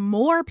there's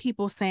more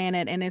people saying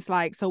it. And it's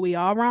like, so we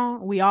all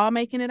wrong? We all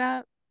making it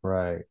up?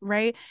 Right.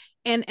 Right.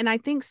 And I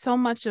think so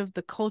much of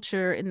the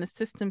culture and the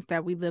systems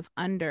that we live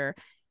under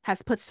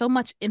has put so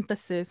much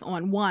emphasis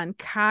on one,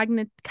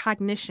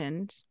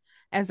 cognitions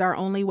as our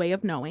only way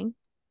of knowing.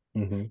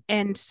 Mm-hmm.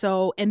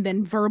 And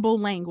then verbal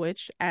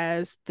language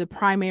as the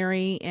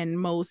primary and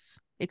most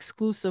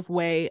exclusive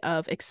way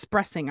of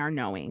expressing our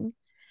knowing.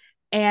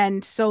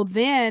 And so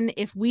then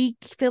if we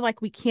feel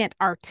like we can't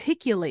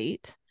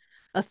articulate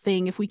a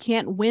thing, if we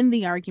can't win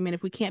the argument,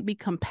 if we can't be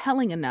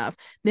compelling enough,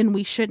 then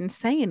we shouldn't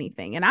say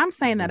anything. And I'm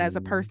saying that as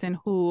a person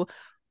who,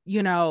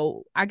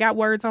 I got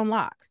words on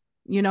lock.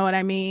 You know what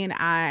I mean?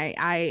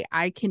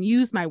 I can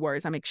use my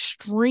words. I'm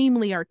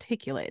extremely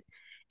articulate,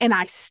 and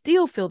I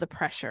still feel the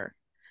pressure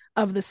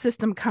of the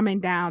system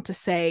coming down to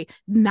say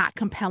not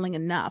compelling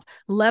enough,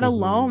 let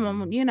alone,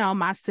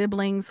 my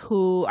siblings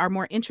who are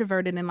more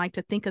introverted and like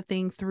to think a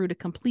thing through to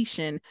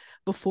completion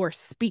before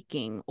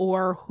speaking,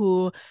 or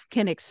who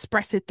can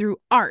express it through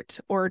art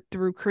or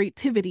through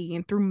creativity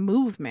and through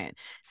movement.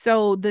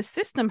 So the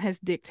system has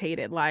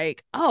dictated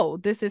like, oh,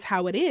 this is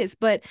how it is.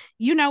 But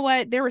you know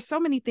what? There were so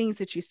many things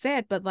that you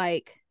said, but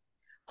like,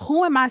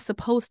 who am I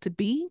supposed to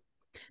be?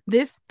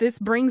 This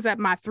brings up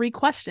my 3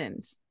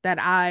 questions that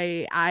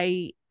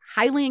I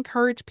highly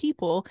encourage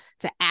people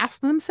to ask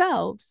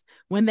themselves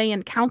when they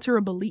encounter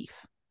a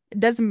belief.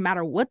 It doesn't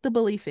matter what the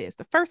belief is.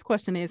 The first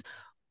question is,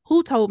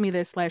 who told me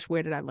this /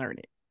 where did I learn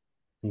it?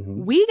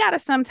 Mm-hmm. We got to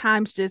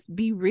sometimes just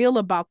be real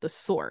about the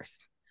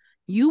source.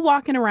 You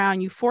walking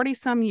around, you 40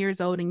 some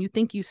years old, and you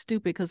think you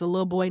stupid because a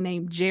little boy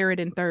named Jared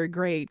in third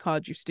grade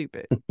called you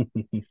stupid.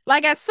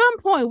 Like at some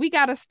point, we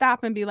got to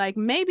stop and be like,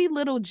 maybe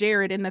little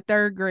Jared in the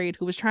third grade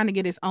who was trying to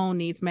get his own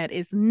needs met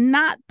is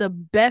not the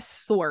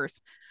best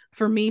source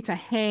for me to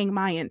hang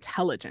my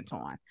intelligence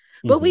on.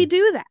 But we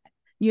do that,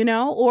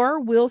 or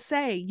we'll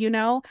say,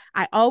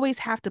 I always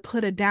have to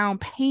put a down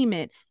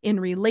payment in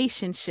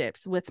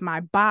relationships with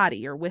my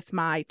body or with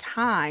my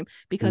time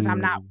because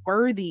I'm not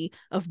worthy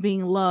of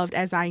being loved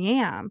as I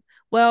am.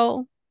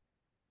 Well,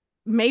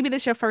 maybe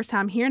this is your first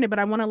time hearing it, but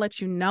I want to let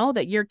you know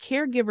that your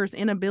caregiver's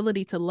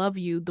inability to love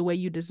you the way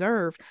you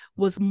deserve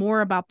was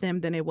more about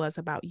them than it was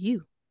about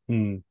you.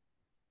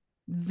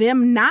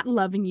 Them not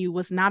loving you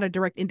was not a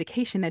direct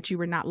indication that you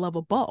were not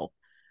lovable.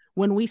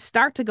 When we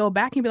start to go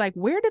back and be like,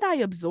 where did I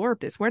absorb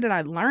this? Where did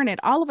I learn it?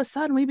 All of a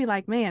sudden we be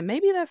like, man,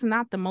 maybe that's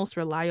not the most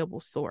reliable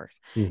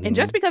source. And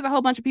just because a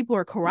whole bunch of people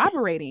are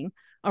corroborating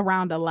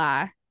around a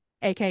lie,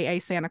 AKA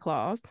Santa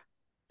Claus,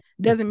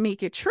 doesn't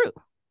make it true.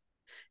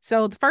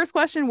 So the first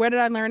question, where did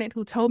I learn it?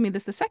 Who told me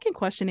this? The second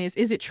question is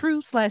it true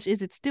 /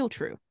 is it still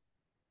true?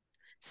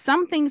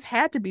 Some things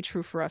had to be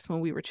true for us when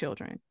we were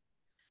children.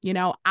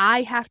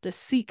 I have to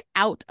seek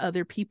out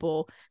other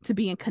people to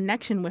be in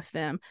connection with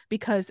them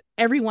because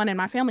everyone in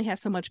my family has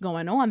so much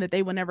going on that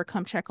they will never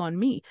come check on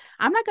me.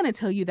 I'm not going to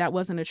tell you that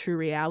wasn't a true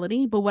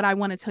reality, but what I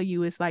want to tell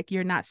you is like,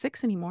 you're not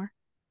 6 anymore.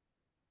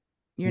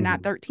 You're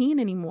not 13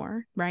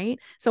 anymore, right?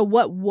 So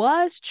what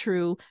was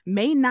true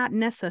may not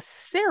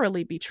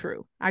necessarily be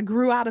true. I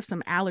grew out of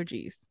some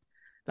allergies.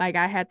 Like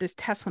I had this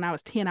test when I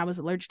was 10. I was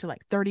allergic to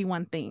like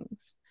 31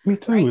 things. Me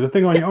too. Right? The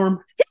thing on your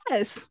arm?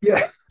 Yes.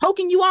 Yeah.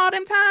 Poking you all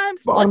them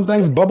times. All them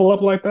things bubble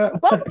up like that.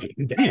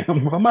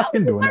 Damn, how my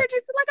skin doing that?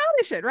 Allergic to like all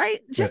this shit, right?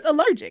 Just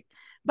allergic.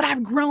 But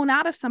I've grown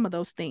out of some of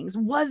those things.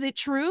 Was it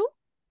true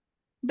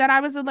that I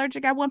was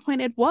allergic at one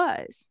point? It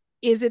was.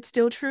 Is it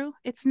still true?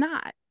 It's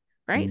not.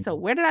 Right. So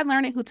where did I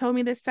learn it? Who told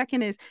me this?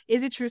 Second is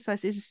it true?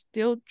 Is it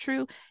still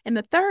true? And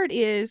the third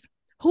is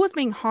who is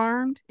being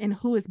harmed and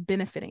who is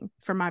benefiting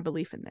from my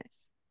belief in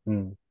this?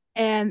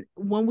 And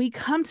when we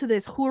come to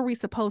this, who are we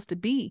supposed to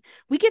be?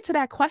 We get to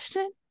that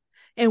question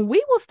and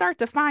we will start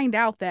to find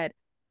out that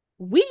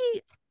we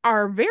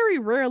are very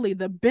rarely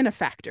the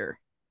benefactor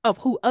of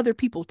who other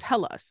people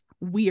tell us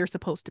we are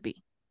supposed to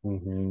be.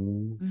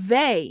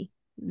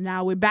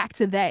 Now we're back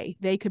to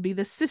they could be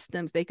the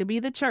systems, they could be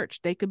the church,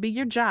 they could be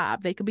your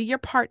job, they could be your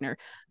partner.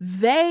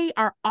 They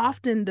are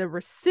often the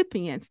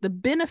recipients, the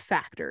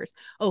benefactors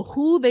of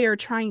who they are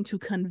trying to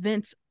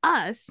convince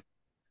us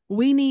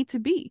we need to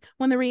be.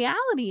 When the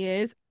reality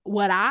is,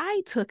 what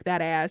I took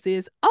that as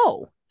is,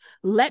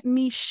 let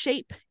me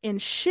shape and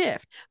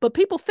shift. But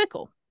people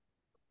fickle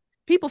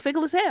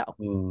as hell.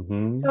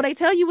 So they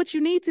tell you what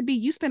you need to be.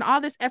 You spend all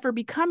this effort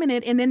becoming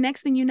it. And then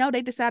next thing you know,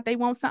 they decide they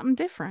want something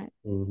different.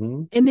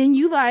 And then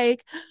you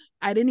like,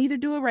 I didn't either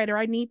do it right or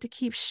I need to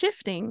keep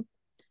shifting.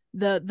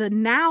 The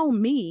now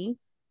me,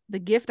 the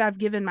gift I've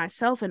given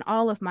myself and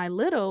all of my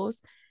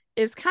littles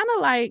is kind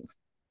of like,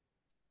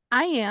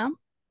 I am.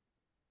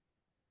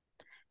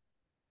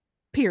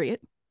 Period.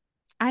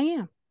 I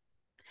am.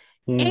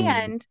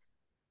 And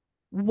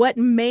what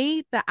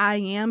made the I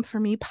am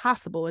for me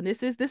possible, and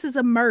this is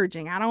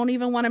emerging. I don't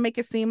even want to make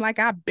it seem like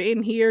I've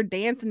been here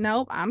dancing.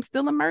 Nope, I'm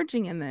still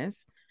emerging in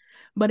this.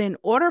 But in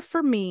order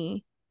for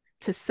me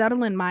to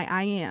settle in my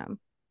I am,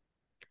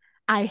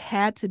 I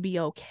had to be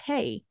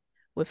okay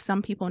with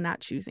some people not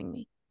choosing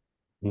me.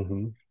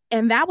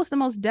 And that was the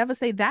most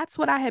devastating. That's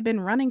what I had been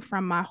running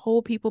from my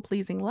whole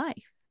people-pleasing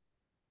life.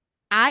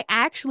 I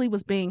actually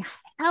was being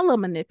hella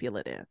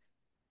manipulative.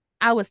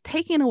 I was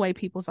taking away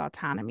people's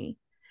autonomy.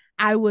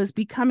 I was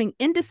becoming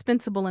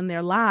indispensable in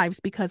their lives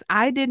because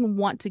I didn't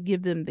want to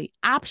give them the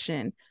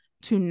option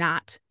to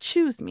not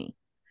choose me.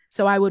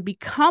 So I would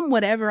become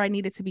whatever I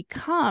needed to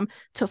become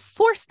to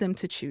force them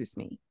to choose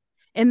me.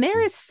 And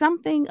there is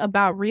something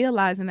about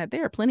realizing that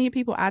there are plenty of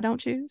people I don't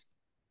choose,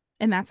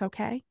 and that's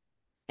okay.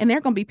 And there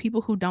are going to be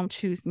people who don't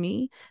choose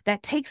me.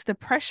 That takes the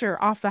pressure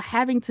off of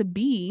having to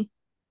be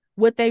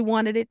what they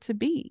wanted it to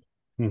be.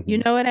 You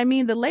know what I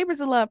mean? The Labors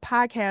of Love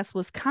podcast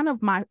was kind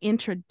of my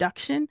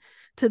introduction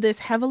to this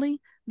heavily.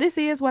 This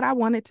is what I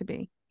want it to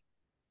be.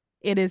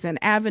 It is an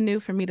avenue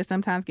for me to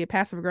sometimes get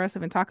passive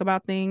aggressive and talk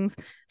about things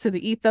to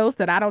the ethos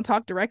that I don't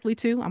talk directly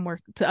to. I'm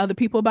working to other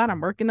people about.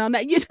 I'm working on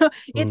that,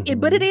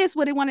 but it is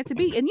what it wanted to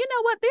be. And you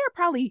know what? There are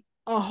probably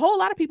a whole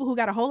lot of people who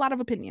got a whole lot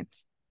of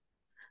opinions.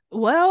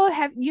 Well,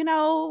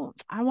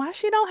 why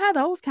she don't have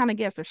those kind of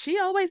guests, or she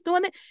always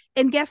doing it.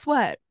 And guess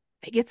what?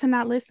 They get to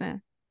not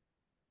listen.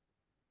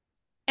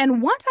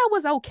 And once I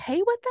was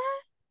okay with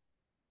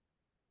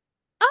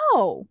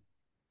that,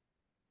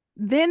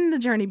 then the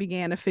journey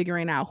began of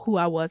figuring out who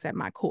I was at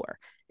my core.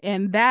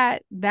 And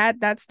that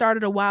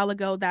started a while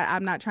ago. That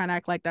I'm not trying to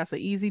act like that's an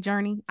easy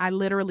journey. I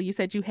literally, you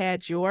said you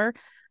had your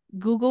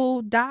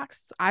Google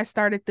Docs. I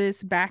started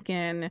this back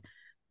in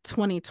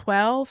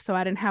 2012. So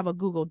I didn't have a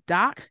Google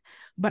Doc,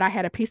 but I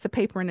had a piece of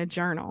paper and a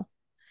journal.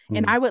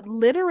 And I would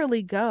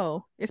literally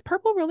go, is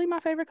purple really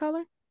my favorite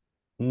color?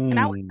 And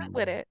I would sit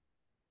with it.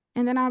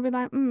 And then I'll be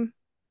like,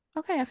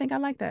 okay, I think I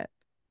like that.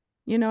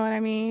 You know what I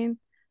mean?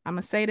 I'm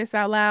gonna say this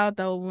out loud,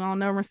 though we all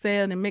know we're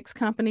saying in mixed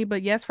company,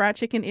 but yes, fried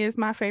chicken is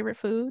my favorite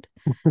food.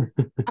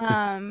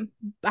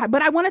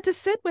 But I wanted to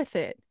sit with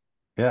it.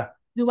 Yeah.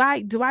 Do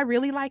I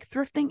really like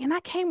thrifting? And I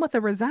came with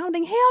a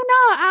resounding hell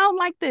no, I don't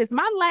like this.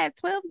 My last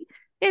 12,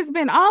 it's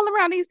been all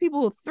around these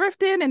people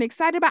thrifting and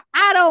excited about.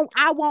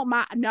 I want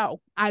my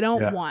no, I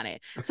don't Yeah. want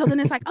it. So then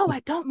it's like, oh,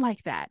 I don't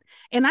like that.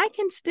 And I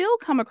can still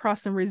come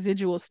across some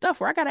residual stuff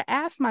where I gotta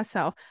ask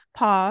myself,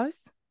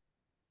 pause,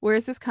 where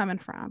is this coming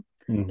from?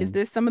 Is Hmm.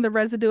 this some of the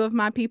residue of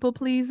my people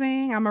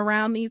pleasing? I'm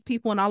around these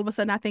people and all of a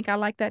sudden I think I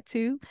like that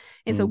too.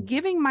 And so Mm.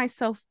 giving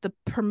myself the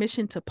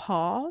permission to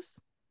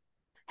pause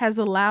has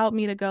allowed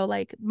me to go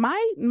like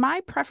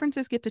my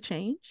preferences get to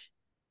change,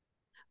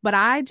 but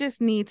I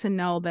just need to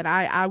know that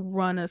I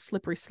run a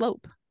slippery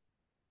slope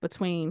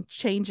between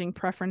changing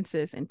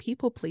preferences and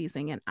people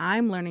pleasing, and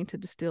I'm learning to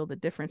distill the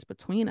difference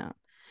between them.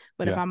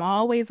 But if Yeah. I'm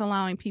always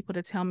allowing people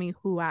to tell me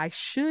who I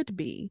should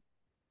be,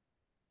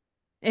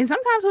 and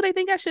sometimes who they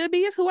think I should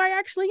be is who I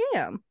actually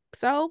am.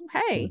 So,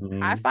 hey,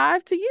 high Hmm.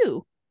 five to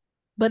you.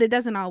 But it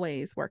doesn't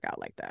always work out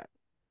like that.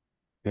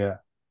 Yeah.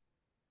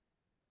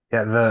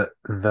 Yeah.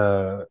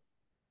 The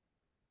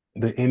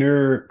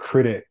inner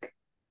critic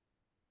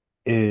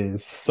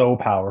is so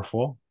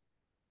powerful.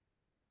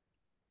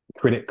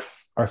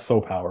 Critics are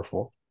so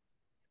powerful.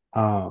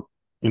 Um,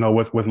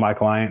 with my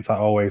clients, I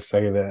always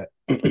say that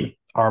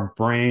our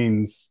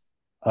brains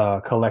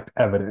collect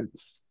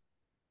evidence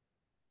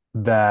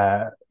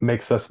that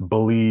makes us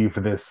believe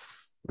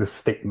this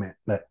statement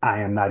that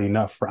I am not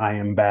enough, or I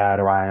am bad,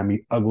 or I am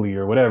ugly,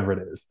 or whatever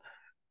it is.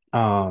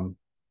 Um,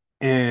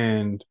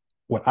 and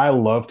what I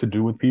love to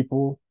do with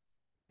people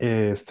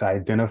is to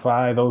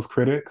identify those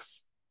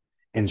critics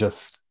and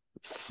just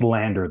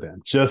slander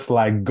them. Just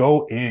like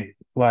go in.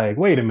 Like,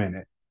 wait a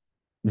minute.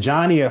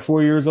 Johnny at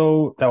 4 years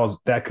old,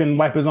 that couldn't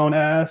wipe his own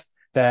ass.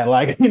 That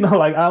like,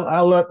 like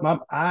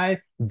I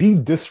be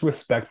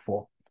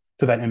disrespectful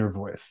to that inner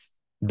voice.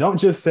 Don't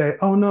just say,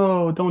 oh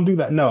no, don't do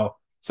that. No.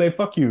 Say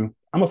fuck you.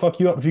 I'm gonna fuck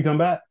you up if you come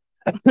back.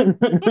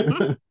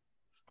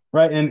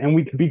 Right. And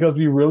we because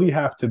we really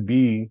have to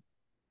be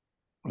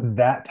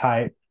that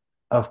type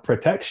of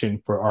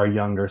protection for our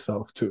younger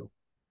self too.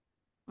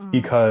 Mm,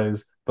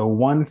 Because the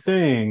one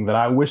thing that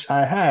I wish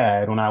I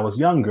had when I was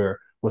younger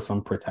was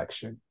some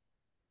protection.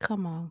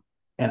 come on.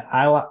 And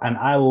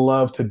I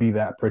love to be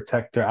that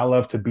protector. I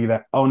love to be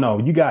that. Oh no,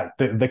 you got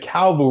the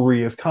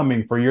cavalry is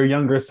coming for your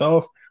younger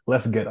self.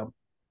 Let's get them.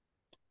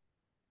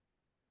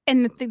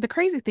 And the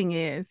crazy thing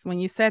is, when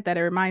you said that,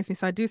 it reminds me.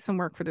 So I do some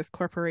work for this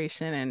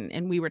corporation,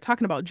 and we were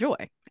talking about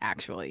joy,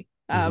 actually.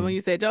 When Mm-hmm.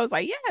 you said joy, I was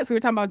like, yes, we were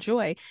talking about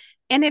joy.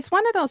 And it's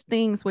one of those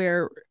things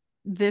where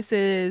this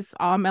is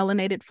all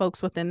melanated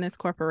folks within this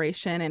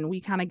corporation, and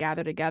we kind of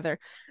gather together.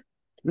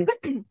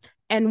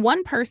 And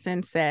one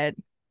person said,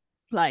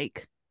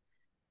 like,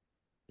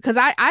 because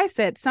I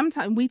said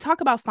sometimes we talk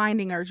about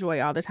finding our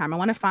joy all the time. I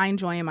want to find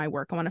joy in my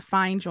work. I want to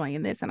find joy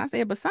in this. And I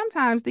said, but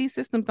sometimes these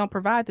systems don't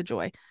provide the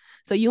joy.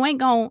 So you ain't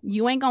gonna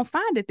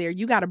find it there.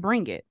 You got to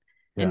bring it.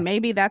 And Yeah.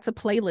 maybe that's a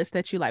playlist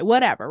that you like,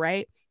 whatever,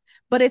 right?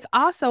 But it's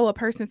also a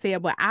person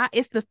said, well,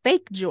 it's the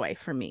fake joy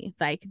for me.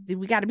 Like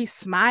we got to be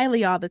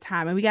smiley all the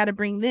time and we got to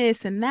bring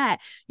this and that.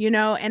 And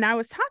I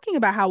was talking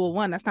about how, well,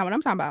 one, that's not what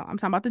I'm talking about. I'm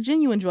talking about the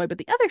genuine joy. But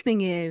the other thing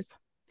is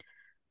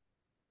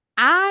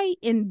I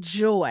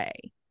enjoy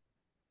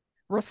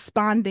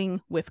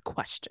responding with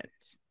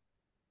questions.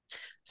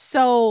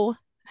 So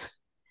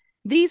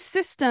these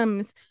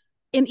systems,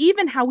 and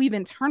even how we've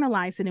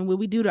internalized it and what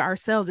we do to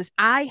ourselves, is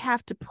I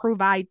have to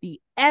provide the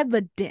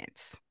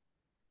evidence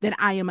that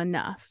I am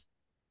enough.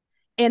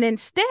 And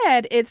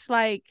instead, it's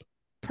like,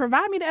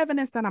 provide me the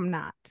evidence that I'm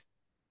not.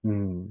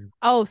 Mm.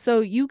 Oh,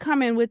 so you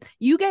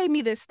gave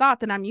me this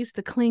thought that I'm used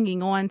to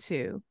clinging on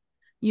to.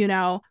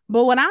 But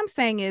what I'm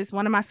saying is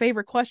one of my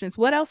favorite questions,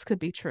 what else could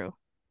be true?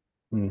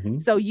 Mm-hmm.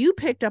 So you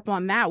picked up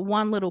on that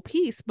one little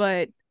piece,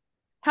 but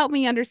help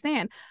me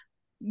understand.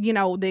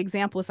 The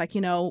example is like,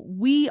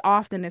 we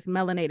often as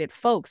melanated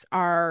folks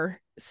are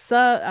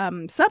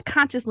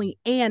subconsciously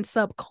and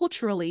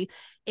subculturally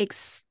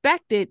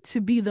expected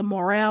to be the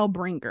morale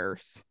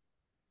bringers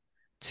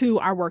to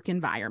our work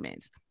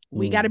environments.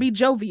 We got to Mm. be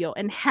jovial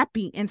and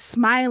happy and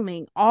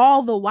smiling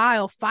all the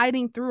while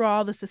fighting through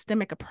all the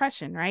systemic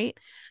oppression, right?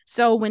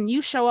 So when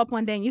you show up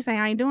one day and you say,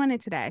 I ain't doing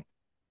it today.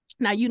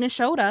 Now you didn't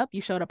showed up,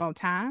 you showed up on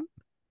time,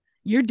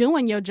 you're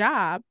doing your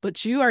job,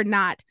 but you are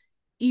not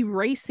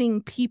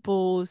erasing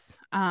people's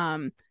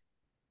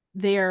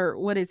their,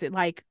 what is it,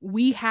 like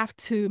we have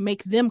to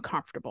make them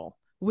comfortable.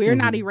 We're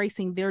not Mm-hmm.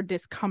 erasing their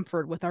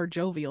discomfort with our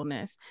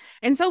jovialness.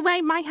 And so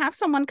they might have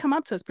someone come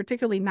up to us,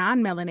 particularly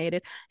non-melanated.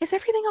 Is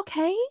everything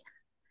okay?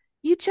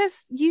 You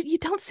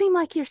don't seem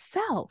like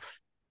yourself.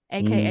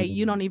 AKA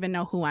you Mm. don't even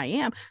know who I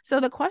am.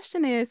 So the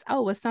question is,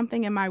 oh, was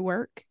something in my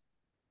work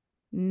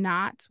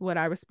not what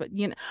I was, oh,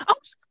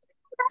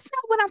 that's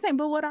not what I'm saying,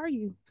 but what are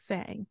you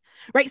saying?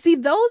 Right. See,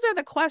 those are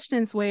the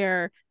questions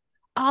where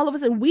all of a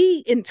sudden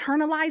we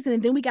internalize it,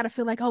 and then we got to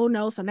feel like, oh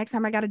no, so next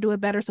time I got to do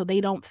it better. So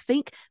they don't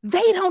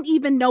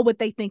even know what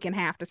they think in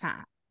half the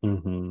time.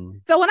 Mm-hmm.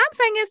 So what I'm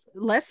saying is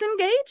let's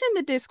engage in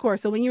the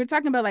discourse. So when you were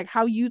talking about like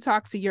how you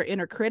talk to your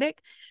inner critic,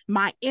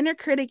 my inner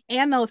critic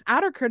and those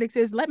outer critics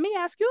is, let me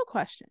ask you a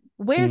question.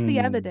 Where's the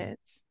Mm.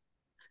 evidence?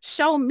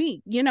 Show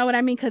me. You know what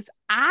I mean? Because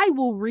I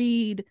will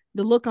read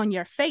the look on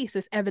your face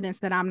as evidence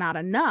that I'm not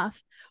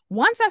enough.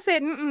 Once I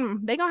said,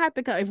 they gonna have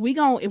to come. If we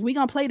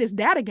gonna play this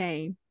data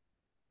game,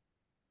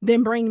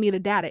 then bring me the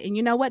data. And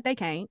you know what? They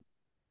can't.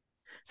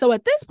 So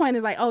at this point,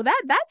 it's like, oh,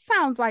 that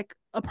sounds like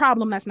a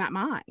problem that's not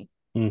mine.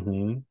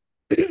 Mm-hmm.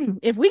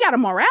 If we got a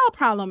morale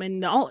problem,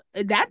 and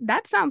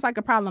that sounds like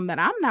a problem that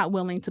I'm not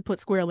willing to put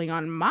squarely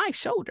on my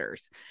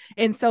shoulders.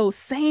 And so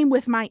same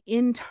with my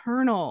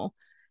internal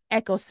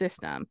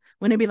ecosystem.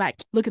 When they be like,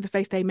 look at the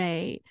face they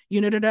made,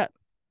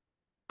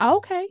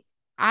 okay,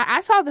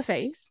 I saw the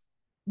face.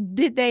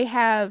 Did they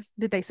say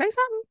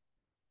something?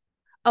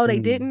 Oh, they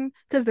Mm. didn't.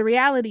 Because the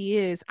reality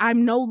is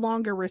I'm no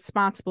longer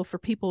responsible for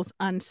people's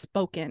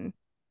unspoken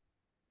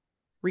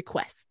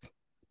requests.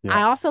 Yeah.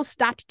 I also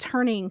stopped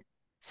turning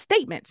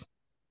statements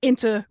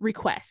into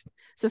requests.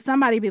 So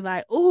somebody be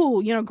like,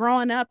 "Oh,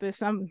 growing up,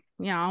 if I don't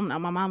know,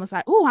 my mom was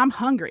like, "Oh, I'm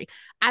hungry,"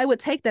 I would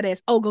take that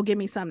as, "Oh, go get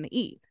me something to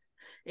eat."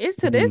 It's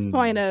to this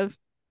point Mm. of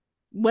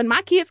when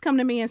my kids come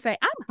to me and say,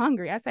 "I'm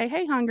hungry," I say,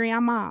 "Hey, hungry,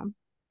 I'm mom."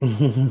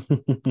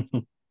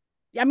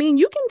 I mean,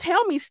 you can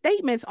tell me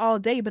statements all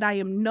day, but I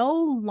am no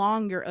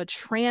longer a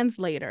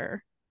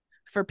translator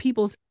for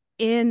people's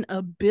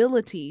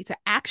inability to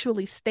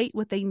actually state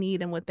what they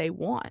need and what they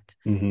want.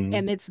 Mm-hmm.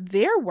 And it's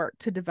their work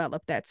to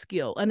develop that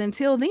skill. And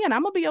until then,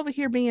 I'm going to be over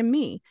here being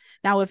me.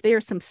 Now, if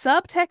there's some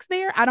subtext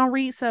there, I don't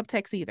read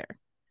subtext either.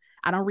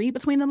 I don't read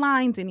between the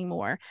lines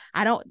anymore.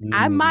 I don't,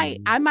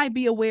 Mm. I might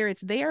be aware it's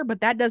there,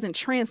 but that doesn't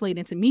translate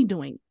into me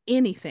doing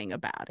anything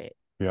about it.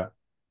 Yeah.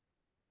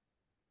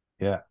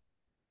 Yeah.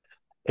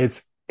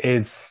 It's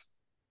it's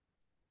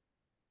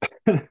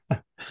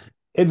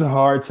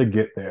hard to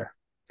get there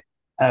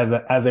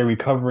as a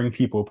recovering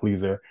people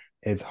pleaser.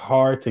 It's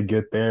hard to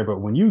get there, but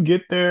when you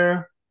get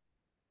there,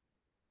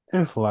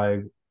 it's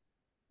like,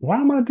 why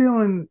am I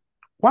doing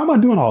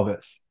all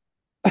this?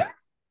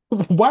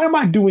 Why am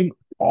I doing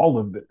all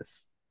of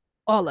this?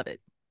 All of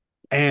it.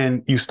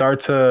 And you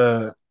start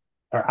to,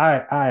 or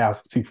I'll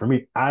speak for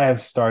me, I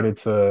have started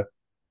to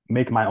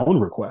make my own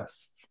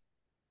requests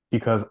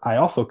because I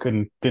also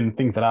didn't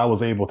think that I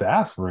was able to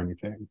ask for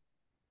anything.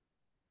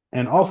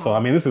 And Come also, I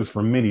on. mean, this is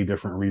for many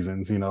different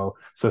reasons.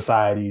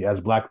 Society, as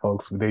Black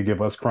folks, they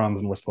give us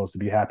crumbs and we're supposed to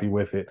be happy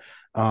with it.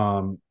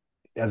 Um,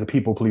 as a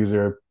people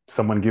pleaser,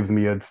 someone gives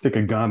me a stick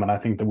of gum and I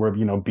think that we're,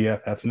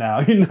 BFFs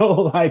now,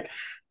 like,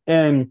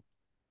 and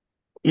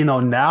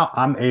now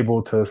I'm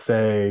able to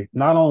say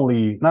not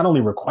only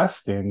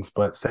request things,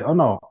 but say, oh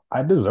no,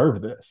 I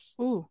deserve this.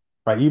 Ooh.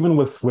 Right. Even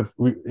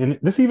and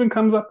this even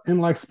comes up in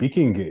like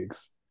speaking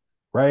gigs,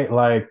 right?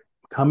 Like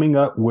coming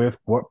up with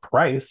what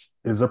price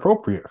is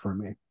appropriate for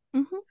me.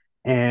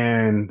 Mm-hmm.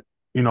 And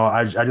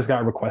I just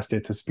got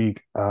requested to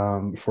speak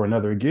for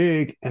another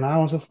gig, and I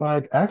was just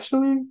like,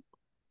 actually,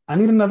 I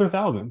need another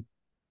 1,000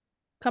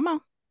 Come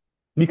on.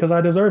 because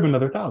I deserve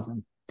another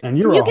 1,000. And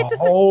you're And you a get to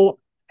say, whole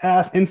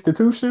ass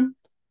institution,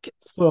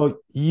 so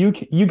you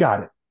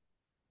got it.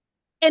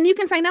 and you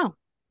can say no.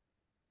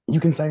 You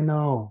can say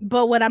no.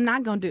 But what I'm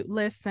not gonna do,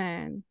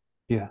 listen,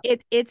 Yeah.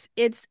 it's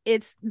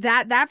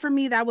that for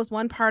me, that was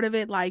one part of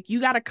it. Like,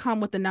 you got to come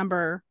with the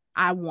number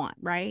I want,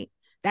 right?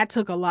 That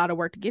took a lot of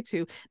work to get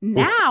to. Oof.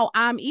 Now,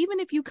 even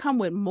if you come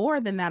with more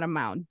than that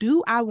amount,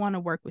 do I want to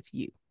work with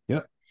you?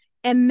 Yeah.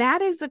 And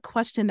that is a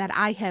question that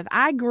I have.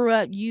 I grew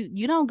up,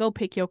 you don't go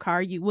pick your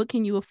car. What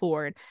can you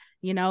afford?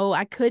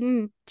 I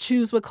couldn't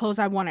choose what clothes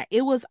I wanted.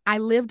 I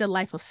lived a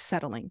life of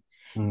settling.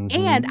 And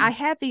I Mm-hmm.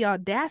 had the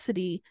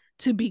audacity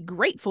to be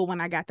grateful when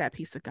I got that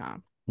piece of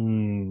gum.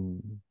 Mm.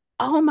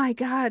 Oh my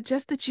God,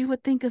 just that you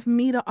would think of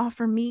me to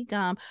offer me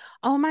gum.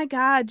 Oh my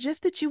God,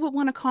 just that you would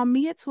want to call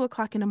me at 2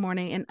 o'clock in the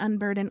morning and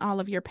unburden all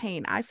of your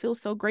pain. I feel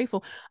so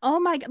grateful. Oh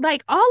my God,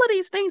 like all of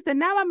these things that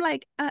now I'm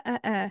like,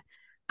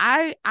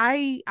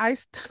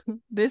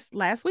 this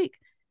last week,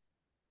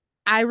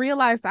 I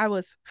realized I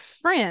was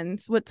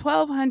friends with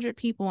 1,200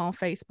 people on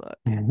Facebook.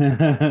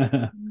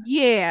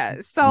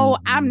 Yeah, so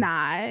I'm Mm-hmm.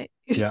 not.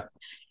 Yeah.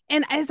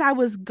 And as I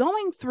was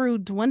going through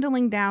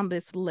dwindling down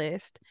this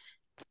list,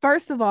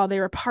 first of all,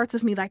 there were parts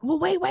of me like, well,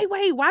 wait, why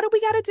do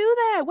we got to do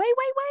that?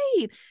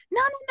 Wait.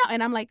 No.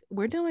 And I'm like,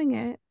 we're doing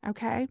it.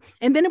 Okay.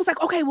 And then it was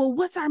like, okay, well,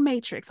 what's our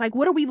matrix? Like,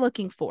 what are we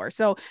looking for?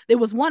 So there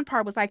was one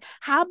part was like,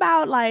 how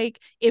about like,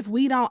 if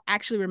we don't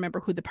actually remember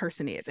who the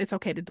person is, it's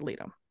okay to delete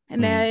them.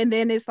 Mm. And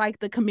then it's like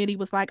the committee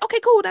was like, okay,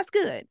 cool, that's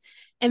good.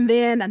 And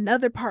then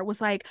another part was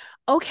like,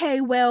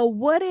 okay, well,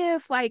 what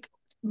if like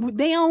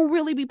they don't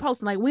really be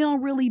posting, like we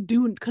don't really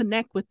do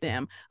connect with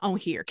them on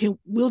here,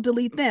 we'll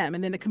delete them?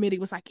 And then the committee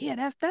was like,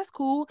 yeah, that's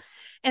cool.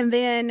 And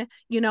then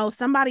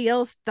somebody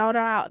else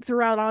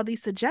threw out all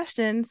these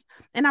suggestions,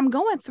 and I'm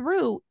going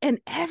through, and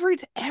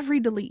every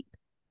delete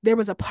there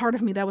was a part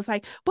of me that was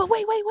like, but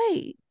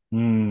wait, But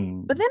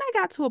Mm. then I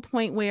got to a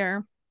point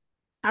where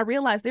I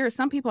realized there are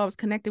some people I was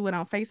connected with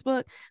on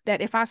Facebook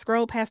that if I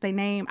scrolled past their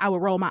name, I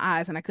would roll my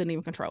eyes and I couldn't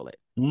even control it.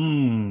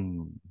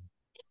 Mm.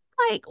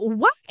 Like,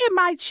 why am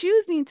I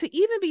choosing to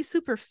even be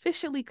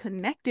superficially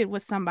connected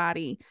with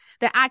somebody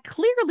that I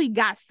clearly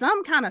got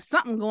some kind of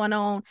something going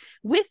on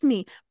with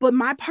me? But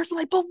my partner's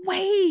like, but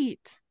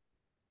wait,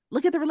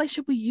 look at the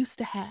relationship we used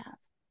to have.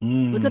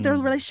 Look at the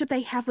Mm. relationship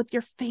they have with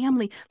your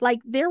family. Like,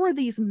 there were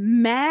these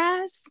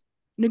mass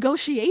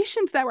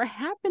negotiations that were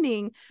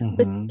happening Mm-hmm.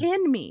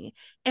 within me.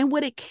 And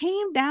what it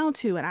came down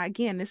to, and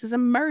again, this is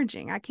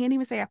emerging. I can't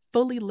even say I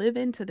fully live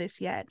into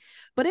this yet,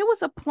 but it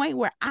was a point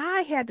where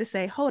I had to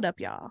say, hold up,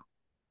 y'all.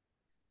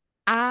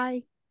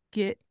 I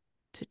get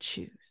to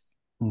choose.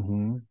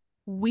 Mm-hmm.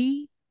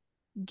 We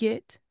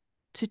get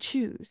to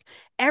choose.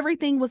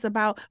 Everything was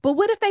about, but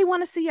what if they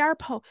want to see our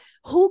post?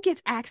 Who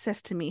gets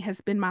access to me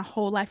has been my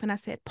whole life. And I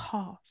said,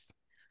 pause.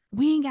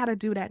 We ain't got to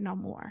do that no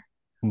more.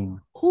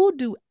 Who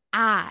do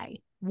I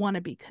want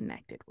to be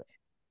connected with?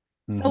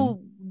 Mm-hmm.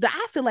 So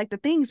I feel like the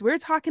things we're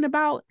talking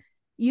about,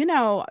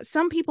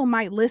 some people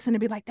might listen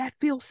and be like, that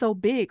feels so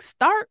big.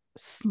 Start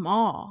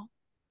small.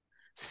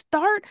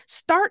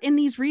 Start in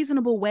these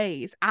reasonable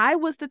ways. I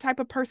was the type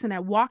of person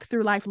that walked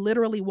through life,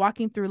 literally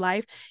walking through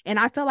life, and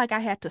I felt like I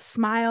had to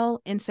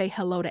smile and say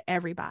hello to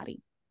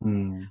everybody.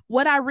 Mm.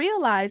 What I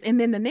realized, and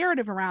then the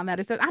narrative around that,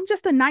 is that I'm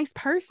just a nice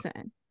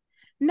person.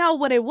 No,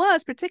 what it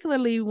was,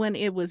 particularly when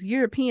it was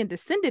European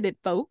descended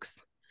folks,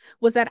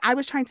 was that I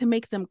was trying to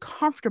make them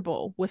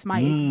comfortable with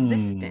my Mm.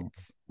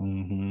 existence.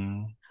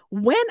 Mm-hmm.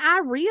 When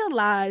I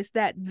realized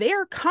that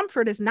their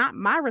comfort is not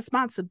my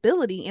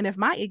responsibility, and if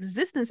my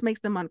existence makes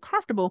them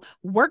uncomfortable,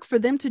 work for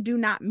them to do,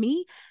 not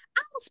me.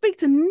 I don't speak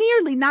to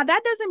nearly. Now,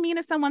 that doesn't mean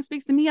if someone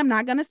speaks to me, I'm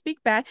not going to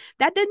speak back.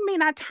 That didn't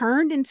mean I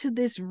turned into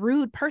this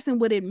rude person.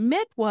 What it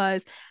meant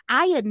was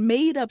I had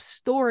made up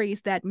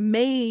stories that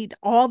made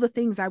all the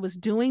things I was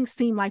doing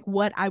seem like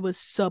what I was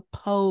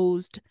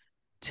supposed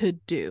to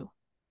do.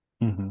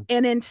 Mm-hmm.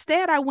 And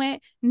instead, I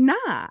went,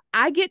 nah,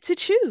 I get to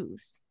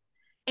choose.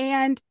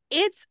 And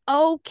it's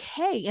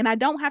okay. And I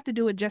don't have to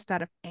do it just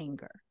out of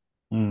anger.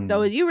 So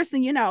Mm. you were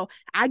saying,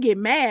 I get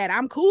mad.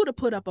 I'm cool to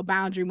put up a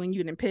boundary when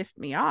you done pissed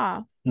me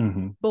off.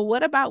 Mm-hmm. But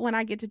what about when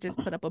I get to just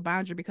put up a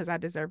boundary because I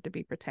deserve to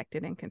be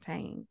protected and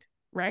contained?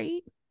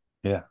 Right?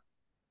 Yeah.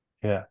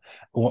 Yeah.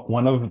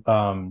 One of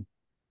and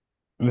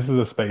this is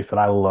a space that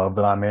I love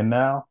that I'm in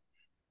now,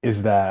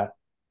 is that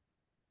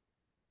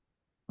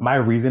my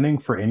reasoning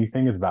for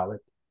anything is valid.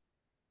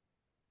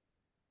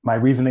 My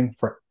reasoning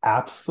for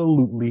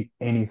absolutely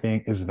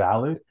anything is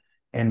valid.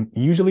 And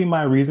usually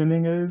my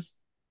reasoning is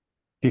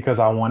because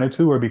I wanted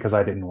to or because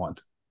I didn't want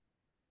to.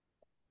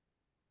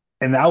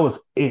 And that was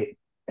it.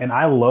 And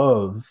I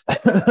love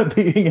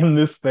being in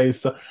this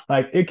space. So,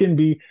 like, it can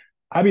be,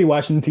 I be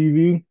watching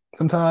TV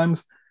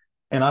sometimes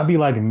and I'll be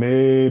like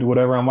mid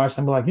whatever I'm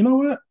watching. I'm like, you know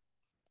what?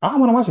 I don't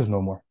want to watch this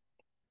no more.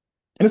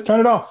 And just turn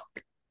it off.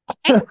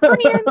 And friend,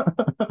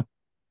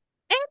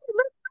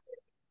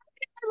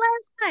 and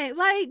last night,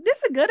 like, this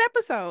is a good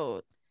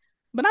episode,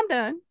 but I'm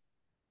done.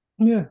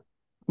 Yeah.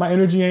 My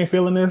energy ain't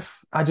feeling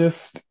this.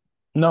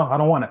 No, I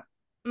don't want it.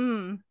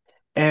 Mm.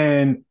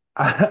 And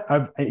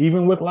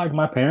even with like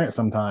my parents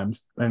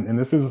sometimes, and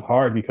this is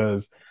hard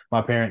because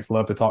my parents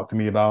love to talk to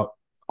me about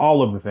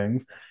all of the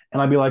things.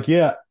 And I'd be like,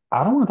 yeah,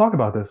 I don't want to talk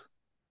about this.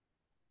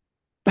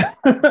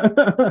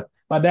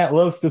 My dad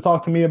loves to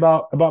talk to me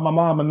about my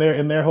mom and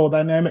their whole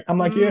dynamic. I'm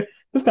like, yeah, Mm.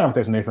 this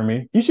conversation ain't for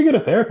me. You should get a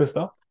therapist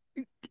though,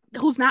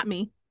 Who's not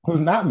me?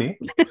 who's not me.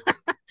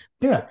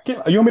 Yeah,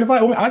 you want me to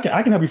find? I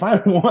can help you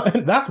find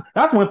one.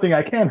 That's one thing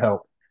I can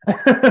help. My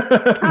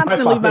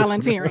Constantly father's.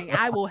 volunteering.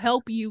 I will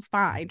help you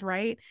find,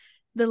 right?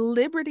 The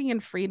liberty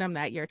and freedom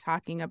that you're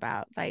talking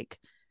about, like,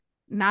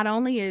 not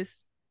only is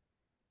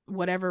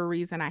whatever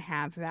reason I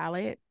have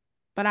valid,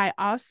 but I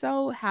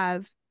also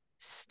have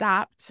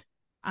stopped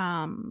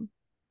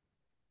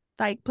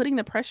like putting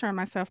the pressure on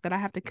myself that I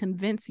have to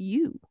convince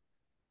you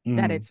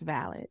that Mm, it's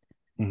valid.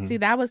 See, mhm,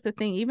 that was the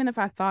thing. Even if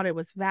I thought it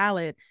was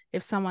valid,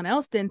 if someone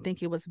else didn't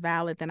think it was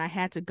valid, then I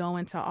had to go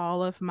into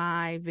all of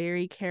my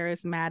very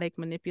charismatic,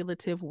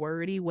 manipulative,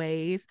 wordy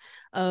ways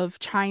of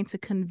trying to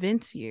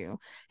convince you.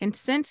 And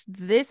since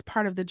this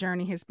part of the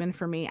journey has been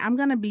for me, I'm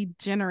going to be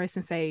generous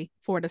and say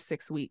 4 to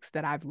 6 weeks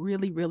that I've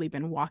really, really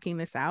been walking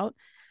this out.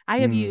 I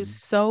have used mm,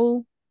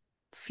 so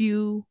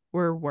few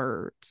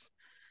words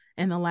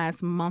in the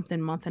last month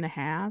and a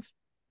half,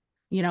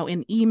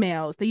 in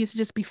emails. They used to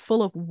just be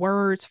full of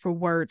words for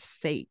words'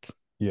 sake.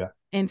 yeah.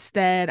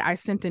 Instead, I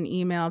sent an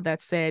email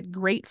that said,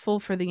 grateful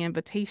for the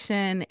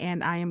invitation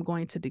and I am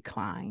going to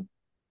decline.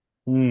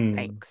 Mm.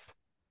 Thanks.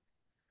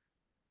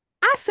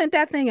 I sent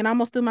that thing and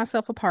almost threw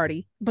myself a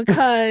party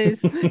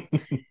because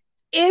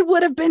it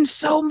would have been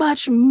so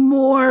much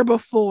more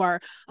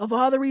before of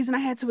all the reason I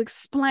had to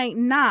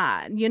explain.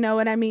 Nah, you know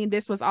what I mean?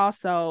 This was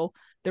also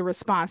the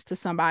response to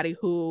somebody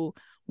who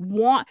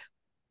want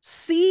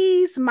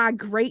sees my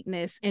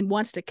greatness and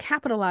wants to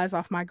capitalize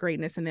off my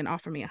greatness and then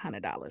offer me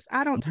 $100.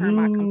 I don't turn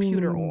my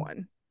computer Mm.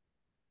 on.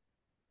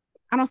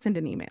 I don't send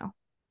an email.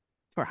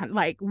 for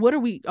like, what are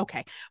we?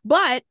 Okay.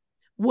 But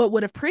what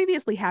would have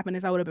previously happened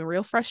is I would have been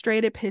real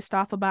frustrated, pissed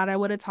off about it. I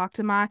would have talked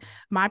to my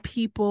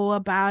people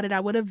about it. I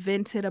would have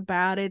vented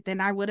about it. Then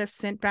I would have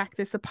sent back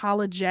this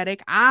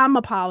apologetic, I'm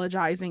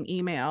apologizing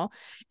email.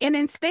 And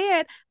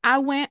instead, I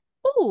went,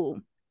 ooh,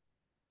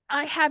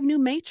 I have new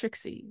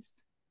matrices.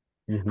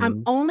 I'm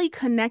Mm-hmm. only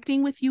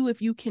connecting with you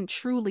if you can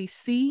truly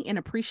see and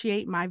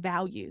appreciate my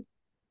value.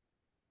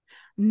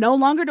 No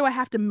longer do I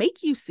have to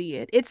make you see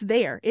it. It's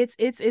there.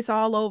 It's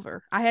all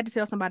over. I had to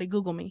tell somebody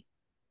Google me,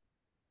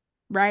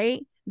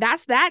 right?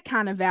 That's that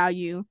kind of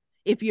value.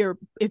 If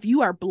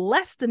you are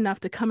blessed enough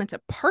to come into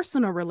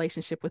personal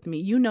relationship with me,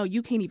 you know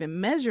you can't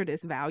even measure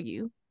this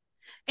value.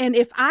 And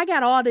if I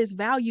got all this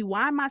value,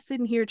 why am I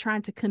sitting here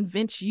trying to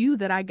convince you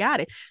that I got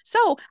it?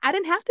 So I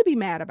didn't have to be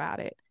mad about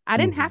it. I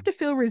didn't Mm-hmm. have to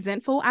feel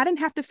resentful. I didn't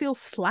have to feel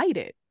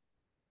slighted.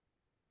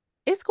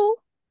 It's cool.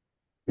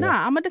 Yeah.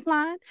 Nah, I'm gonna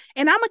decline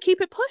and I'm gonna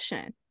keep it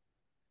pushing.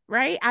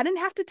 Right? I didn't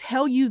have to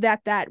tell you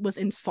that that was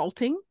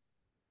insulting.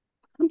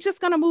 I'm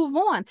just going to move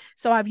on.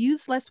 So I've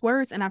used less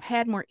words and I've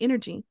had more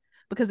energy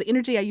because the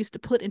energy I used to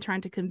put in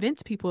trying to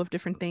convince people of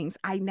different things,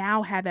 I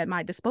now have at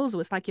my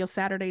disposal. It's like your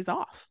Saturday's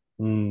off.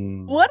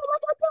 Mm. What am I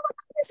going to do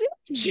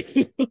with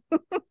this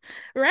energy?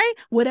 Right?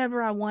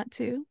 Whatever I want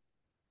to.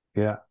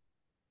 Yeah.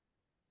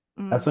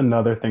 That's Mm.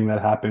 another thing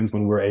that happens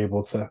when we're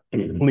able to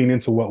lean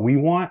into what we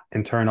want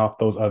and turn off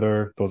those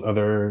other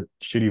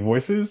shitty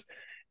voices,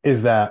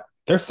 is that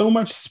there's so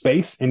much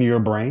space in your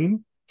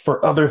brain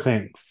for other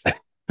things.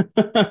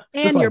 It's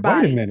And your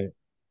like, wait a body. minute.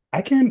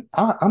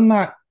 I'm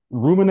not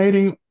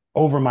ruminating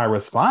over my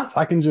response.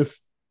 I can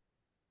just,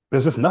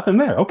 there's just nothing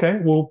there. Okay,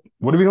 well,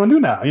 what are we gonna do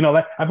now?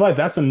 Like, I feel like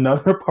that's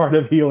another part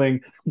of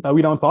healing that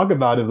we don't talk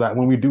about, is that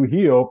when we do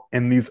heal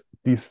and these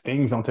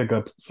things don't take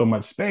up so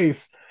much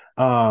space,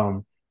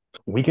 um,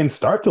 we can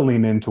start to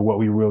lean into what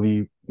we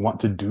really want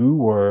to do,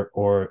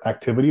 or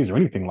activities or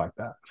anything like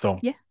that. So,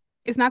 Yeah.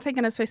 It's not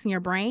taking up space in your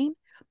brain.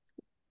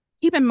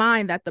 Keep in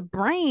mind that the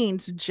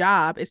brain's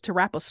job is to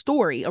wrap a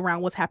story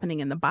around what's happening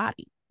in the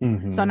body. So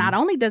not mm-hmm,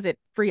 only does it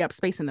free up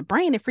space in the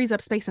brain, it frees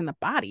up space in the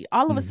body.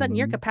 All of a sudden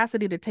your mm-hmm,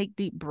 capacity to take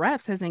deep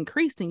breaths has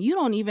increased and you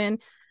don't even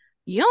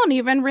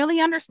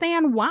really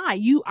understand why.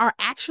 You are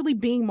actually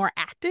being more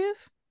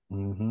active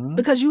mm-hmm,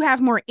 because you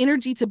have more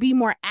energy to be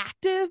more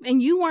active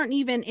and you weren't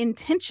even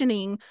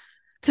intentioning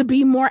to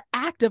be more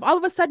active. All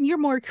of a sudden, you're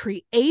more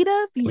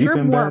creative, you're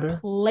sleeping more better.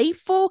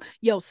 playful,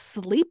 your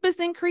sleep is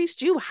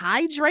increased, you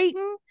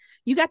hydrating.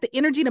 You got the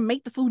energy to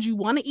make the food you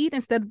want to eat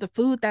instead of the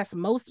food that's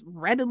most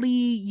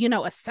readily,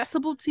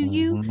 accessible to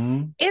you.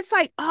 Mm-hmm, It's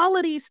like all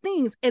of these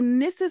things.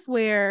 And this is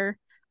where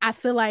I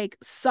feel like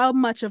so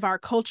much of our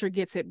culture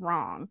gets it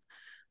wrong.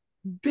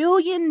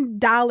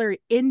 Billion-dollar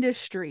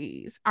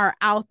industries are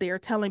out there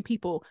telling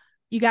people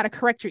you got to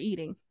correct your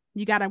eating,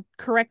 you got to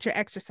correct your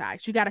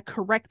exercise, you got to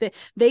correct that.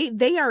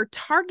 They are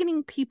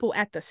targeting people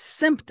at the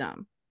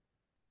symptom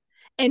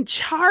and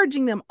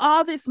charging them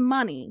all this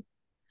money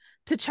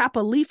to chop a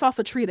leaf off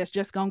a tree that's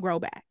just gonna grow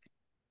back.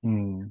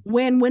 mm,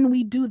 When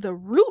we do the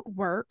root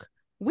work,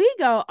 we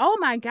go, oh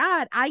my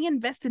God, I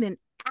invested in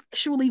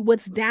actually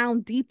what's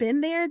down deep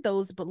in there,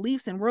 those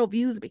beliefs and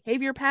worldviews,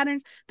 behavior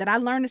patterns that I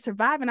learned to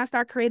survive. And I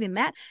start creating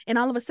that. And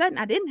all of a sudden,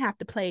 I didn't have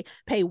to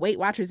pay Weight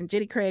Watchers and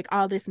Jenny Craig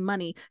all this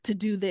money to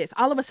do this.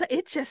 All of a sudden,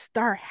 it just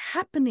started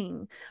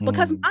happening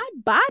because mm, my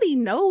body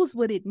knows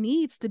what it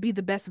needs to be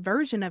the best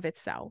version of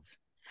itself.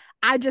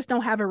 I just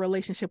don't have a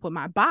relationship with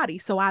my body.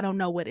 So I don't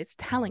know what it's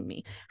telling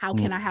me. How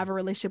can I mm. have a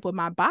relationship with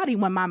my body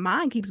when my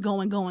mind keeps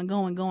going, going,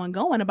 going, going,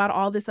 going about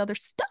all this other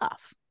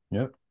stuff?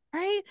 Yep.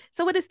 Right.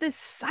 So it is this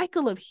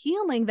cycle of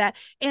healing that,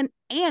 and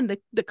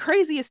the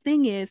craziest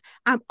thing is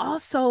I'm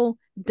also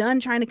done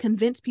trying to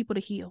convince people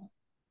to heal.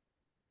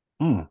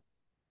 Mm,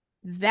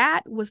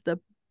 That was the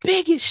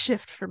biggest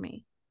shift for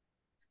me.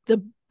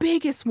 The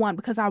biggest one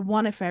because I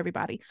want it for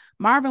everybody.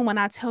 Marvin, when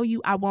I tell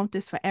you I want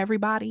this for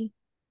everybody,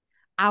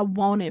 I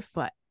want it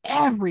for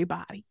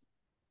everybody.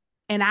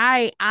 And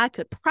I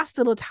could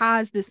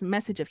proselytize this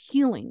message of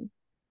healing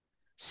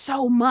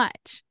so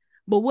much.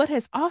 But what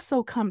has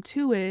also come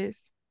to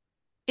is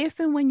if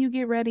and when you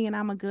get ready and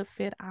I'm a good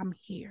fit, I'm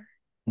here.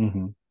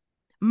 mm-hmm,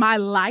 My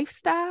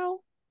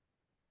lifestyle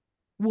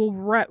will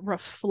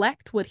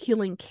reflect what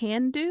healing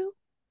can do,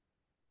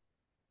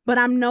 but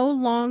I'm no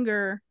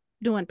longer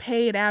doing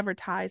paid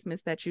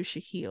advertisements that you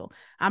should heal.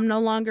 I'm no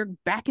longer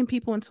backing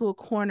people into a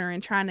corner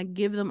and trying to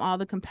give them all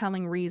the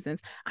compelling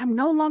reasons. I'm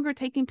no longer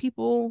taking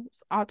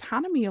people's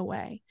autonomy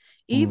away,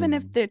 even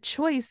if mm, their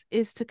choice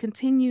is to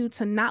continue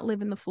to not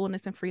live in the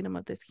fullness and freedom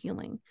of this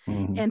healing.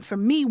 mm-hmm. And for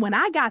me, when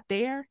I got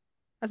there,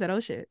 I said, oh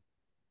shit,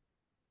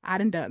 I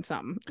done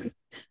something.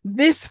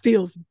 This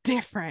feels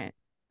different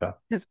Yeah.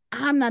 because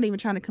I'm not even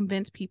trying to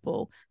convince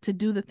people to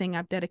do the thing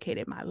I've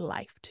dedicated my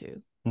life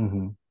to.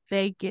 Mm-hmm.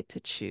 They get to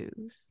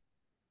choose.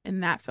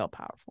 And that felt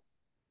powerful.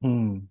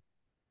 Mm.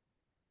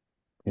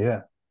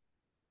 Yeah.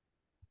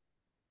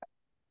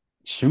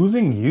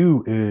 Choosing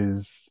you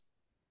is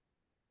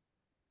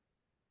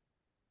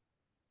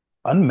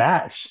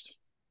unmatched.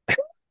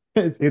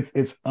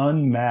 It's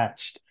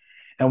unmatched.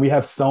 And we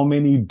have so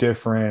many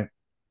different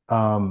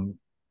um,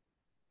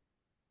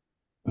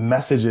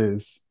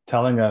 messages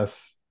telling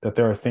us that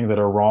there are things that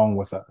are wrong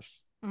with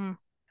us. Mm.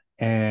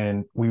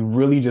 And we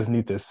really just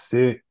need to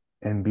sit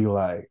and be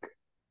like,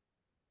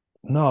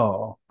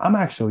 no, I'm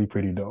actually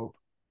pretty dope.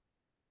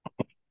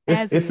 It's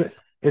As it's a, is.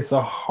 it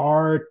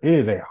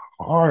is a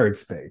hard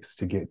space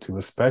to get to,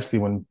 especially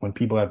when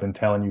people have been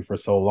telling you for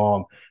so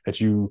long that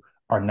you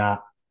are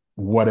not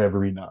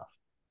whatever enough,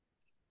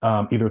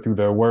 either through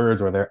their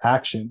words or their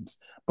actions.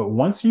 But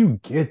once you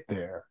get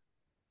there,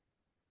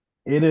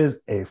 it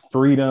is a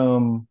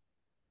freedom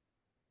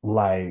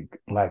like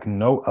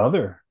no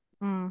other.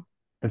 Mm.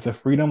 It's a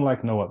freedom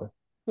like no other.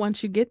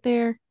 Once you get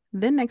there,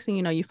 then next thing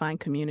you know, you find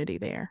community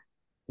there.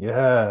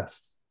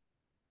 Yes.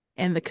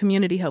 And the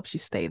community helps you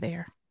stay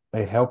there.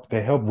 They help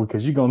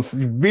because you're gonna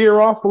veer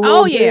off a Oh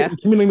little bit. yeah. The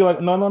community be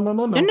like, no, no, no,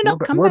 no, No, no. no, no.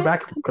 Come We're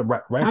back. back right, Come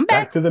right back.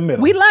 back to the We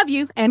middle love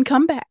you and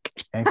come back.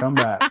 and come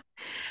back.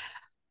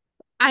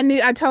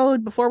 I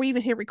told before we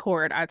even hit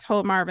record, I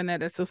told Marvin that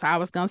this was how I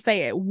was gonna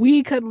say it.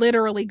 We could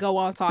literally go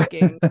on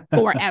talking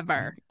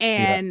forever. Yeah,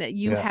 And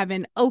you yeah. have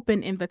an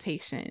open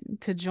invitation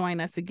to join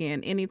us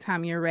again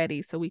anytime you're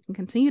ready, so we can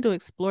continue to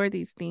explore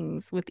these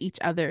things with each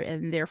other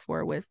and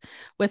therefore with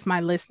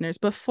my listeners.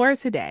 But for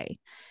today,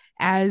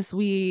 as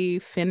we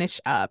finish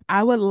up,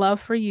 I would love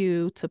for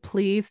you to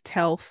please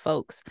tell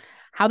folks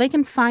how they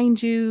can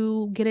find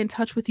you, get in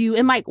touch with you,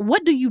 and like,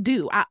 what do you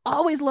do? I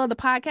always love the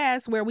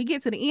podcast where we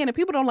get to the end and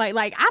people don't like,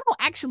 I don't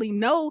actually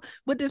know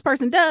what this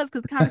person does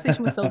because the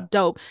conversation was so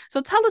dope.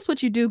 So tell us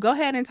what you do. Go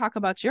ahead and talk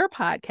about your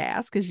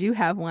podcast because you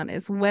have one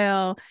as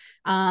well.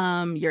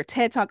 Your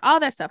TED Talk, all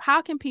that stuff.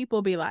 How can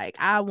people be like,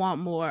 I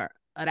want more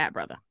of that,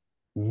 brother?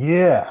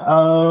 Yeah.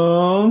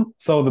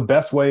 So the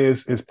best way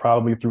is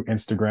probably through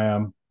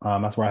Instagram.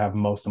 That's where I have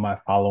most of my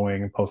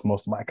following and post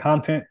most of my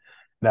content.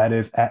 That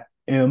is at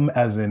M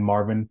as in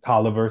Marvin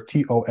Toliver,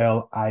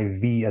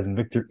 TOLIV as in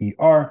Victor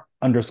ER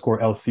underscore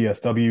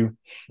LCSW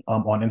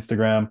on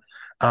Instagram.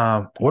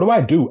 What do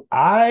I do?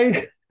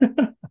 I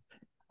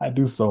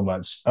do so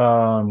much.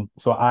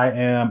 So I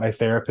am a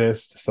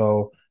therapist.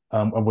 So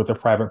with a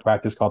private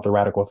practice called the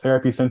Radical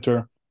Therapy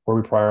Center, where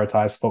we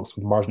prioritize folks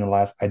with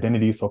marginalized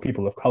identities. So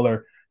people of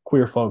color,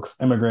 queer folks,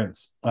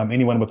 immigrants,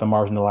 anyone with a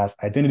marginalized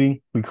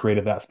identity. We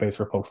created that space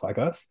for folks like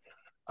us.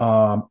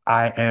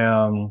 I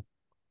am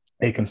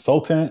a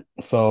consultant.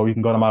 So you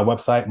can go to my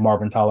website,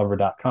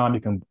 marvintoliver.com.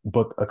 You can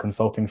book a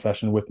consulting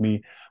session with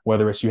me,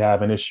 whether it's you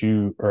have an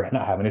issue or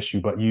not have an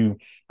issue, but I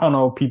don't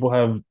know, people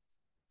have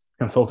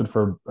consulted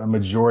for a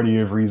majority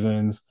of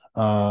reasons,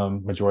 a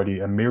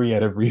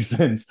myriad of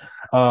reasons,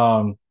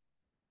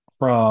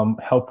 from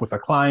help with a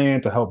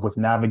client to help with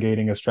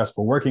navigating a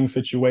stressful working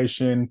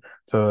situation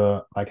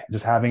to like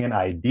just having an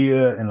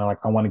idea and like,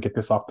 I want to get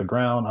this off the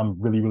ground. I'm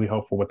really, really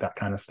helpful with that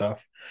kind of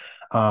stuff.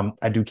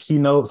 I do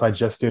keynotes. I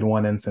just did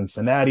one in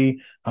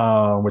Cincinnati,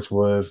 which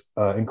was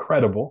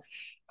incredible.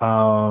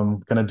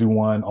 Gonna do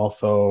one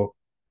also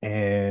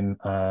in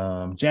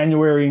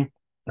January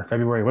or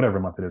February, whatever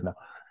month it is now.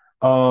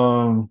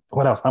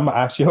 What else? I'm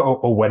actually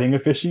a wedding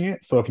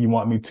officiant. So if you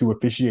want me to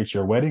officiate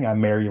your wedding, I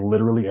marry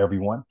literally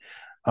everyone.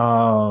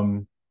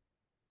 Um,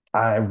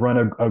 I run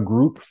a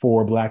group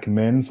for Black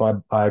men.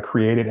 So I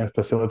created and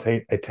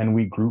facilitate a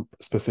 10-week group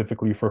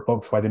specifically for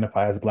folks who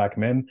identify as Black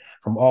men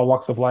from all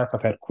walks of life.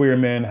 I've had queer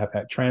men, have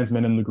had trans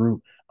men in the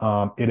group.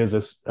 It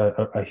is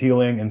a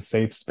healing and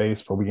safe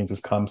space where we can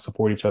just come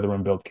support each other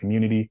and build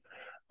community.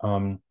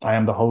 I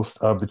am the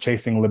host of the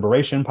Chasing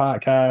Liberation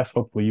podcast.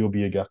 Hopefully, you'll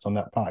be a guest on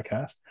that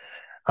podcast.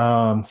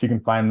 So you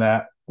can find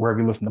that wherever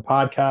you listen to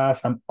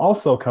podcasts. I'm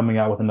also coming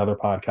out with another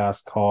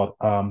podcast called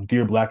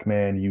Dear Black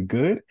Man, You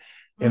Good?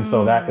 And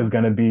so that is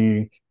going to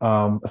be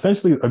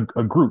essentially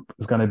a group.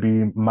 It's going to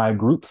be my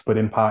groups, but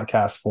in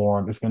podcast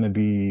form. It's going to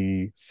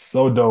be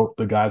so dope.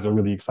 The guys are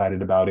really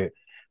excited about it.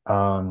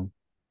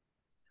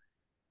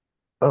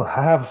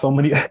 I have so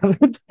many other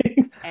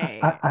things. Hey.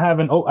 I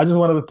just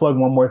wanted to plug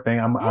one more thing.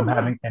 I'm Mhm.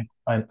 having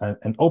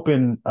an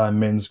open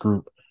men's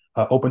group,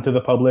 open to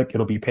the public.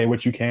 It'll be pay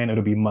what you can.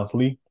 It'll be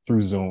monthly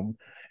through Zoom,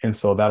 and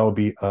so that'll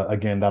be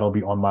again that'll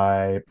be on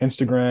my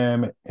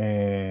Instagram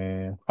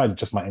and probably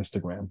just my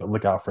Instagram. But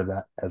look out for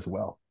that as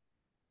well.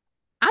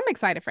 I'm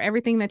excited for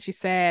everything that you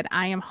said.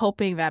 I am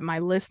hoping that my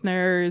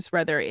listeners,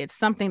 whether it's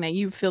something that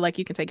you feel like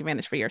you can take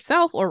advantage for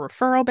yourself or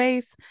referral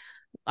base,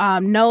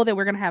 know that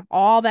we're going to have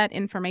all that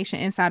information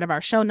inside of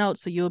our show notes.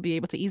 So you'll be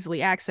able to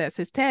easily access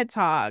his TED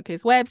Talk,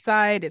 his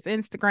website, his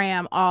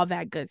Instagram, all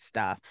that good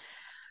stuff.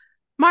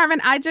 Marvin,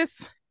 I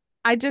just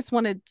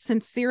want to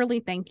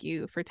sincerely thank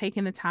you for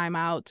taking the time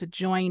out to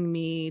join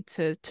me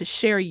to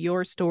share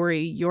your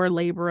story, your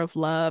labor of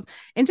love,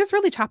 and just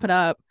really chop it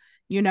up,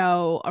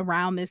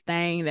 around this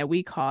thing that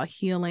we call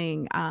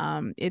healing.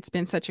 It's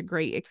been such a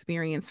great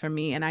experience for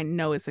me, and I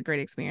know it's a great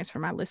experience for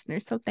my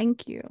listeners. So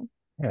thank you.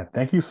 Yeah,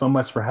 thank you so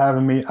much for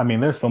having me. I mean,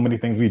 there's so many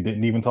things we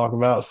didn't even talk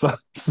about, so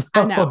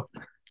I know.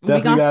 We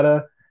definitely gonna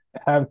gotta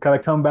Can I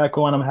come back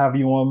on? I'm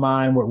having you on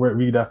mine.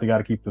 We definitely got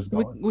to keep this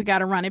going. We got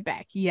to run it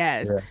back.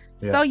 Yes.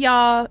 Yeah, So, yeah.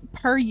 y'all,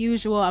 per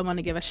usual, I want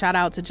to give a shout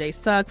out to Jay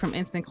Sugg from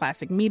Instant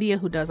Classic Media,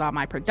 who does all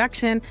my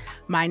production.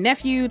 My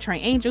nephew, Trey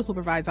Angel, who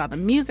provides all the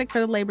music for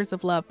the Labors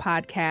of Love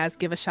podcast.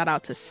 Give a shout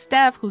out to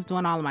Steph, who's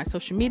doing all of my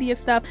social media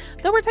stuff.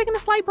 Though we're taking a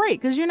slight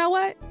break because you know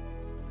what?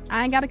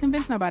 I ain't got to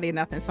convince nobody of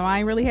nothing. So I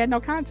ain't really had no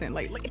content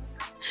lately.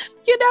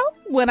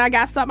 When I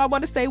got something I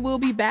want to say, we'll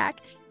be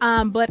back.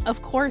 But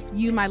of course,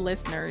 you, my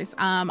listeners,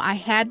 I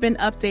had been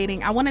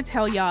updating. I want to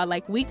tell y'all,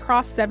 like, we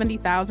crossed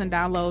 70,000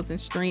 downloads and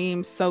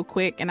streams so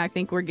quick, and I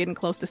think we're getting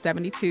close to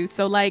 72.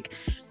 So, like,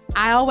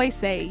 I always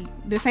say,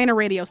 this ain't a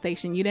radio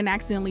station. You didn't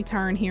accidentally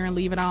turn here and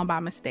leave it on by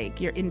mistake.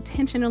 You're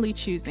intentionally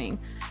choosing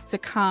to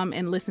come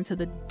and listen to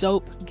the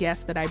dope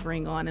guests that I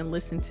bring on and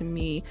listen to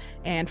me.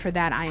 And for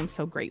that, I am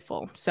so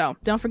grateful. So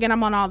don't forget,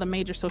 I'm on all the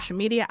major social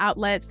media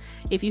outlets.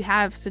 If you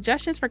have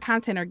suggestions for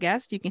content or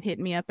guests, you can hit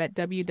me up at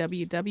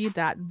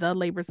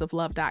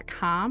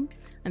www.thelaborsoflove.com.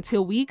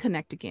 Until we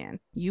connect again,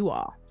 you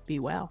all be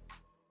well.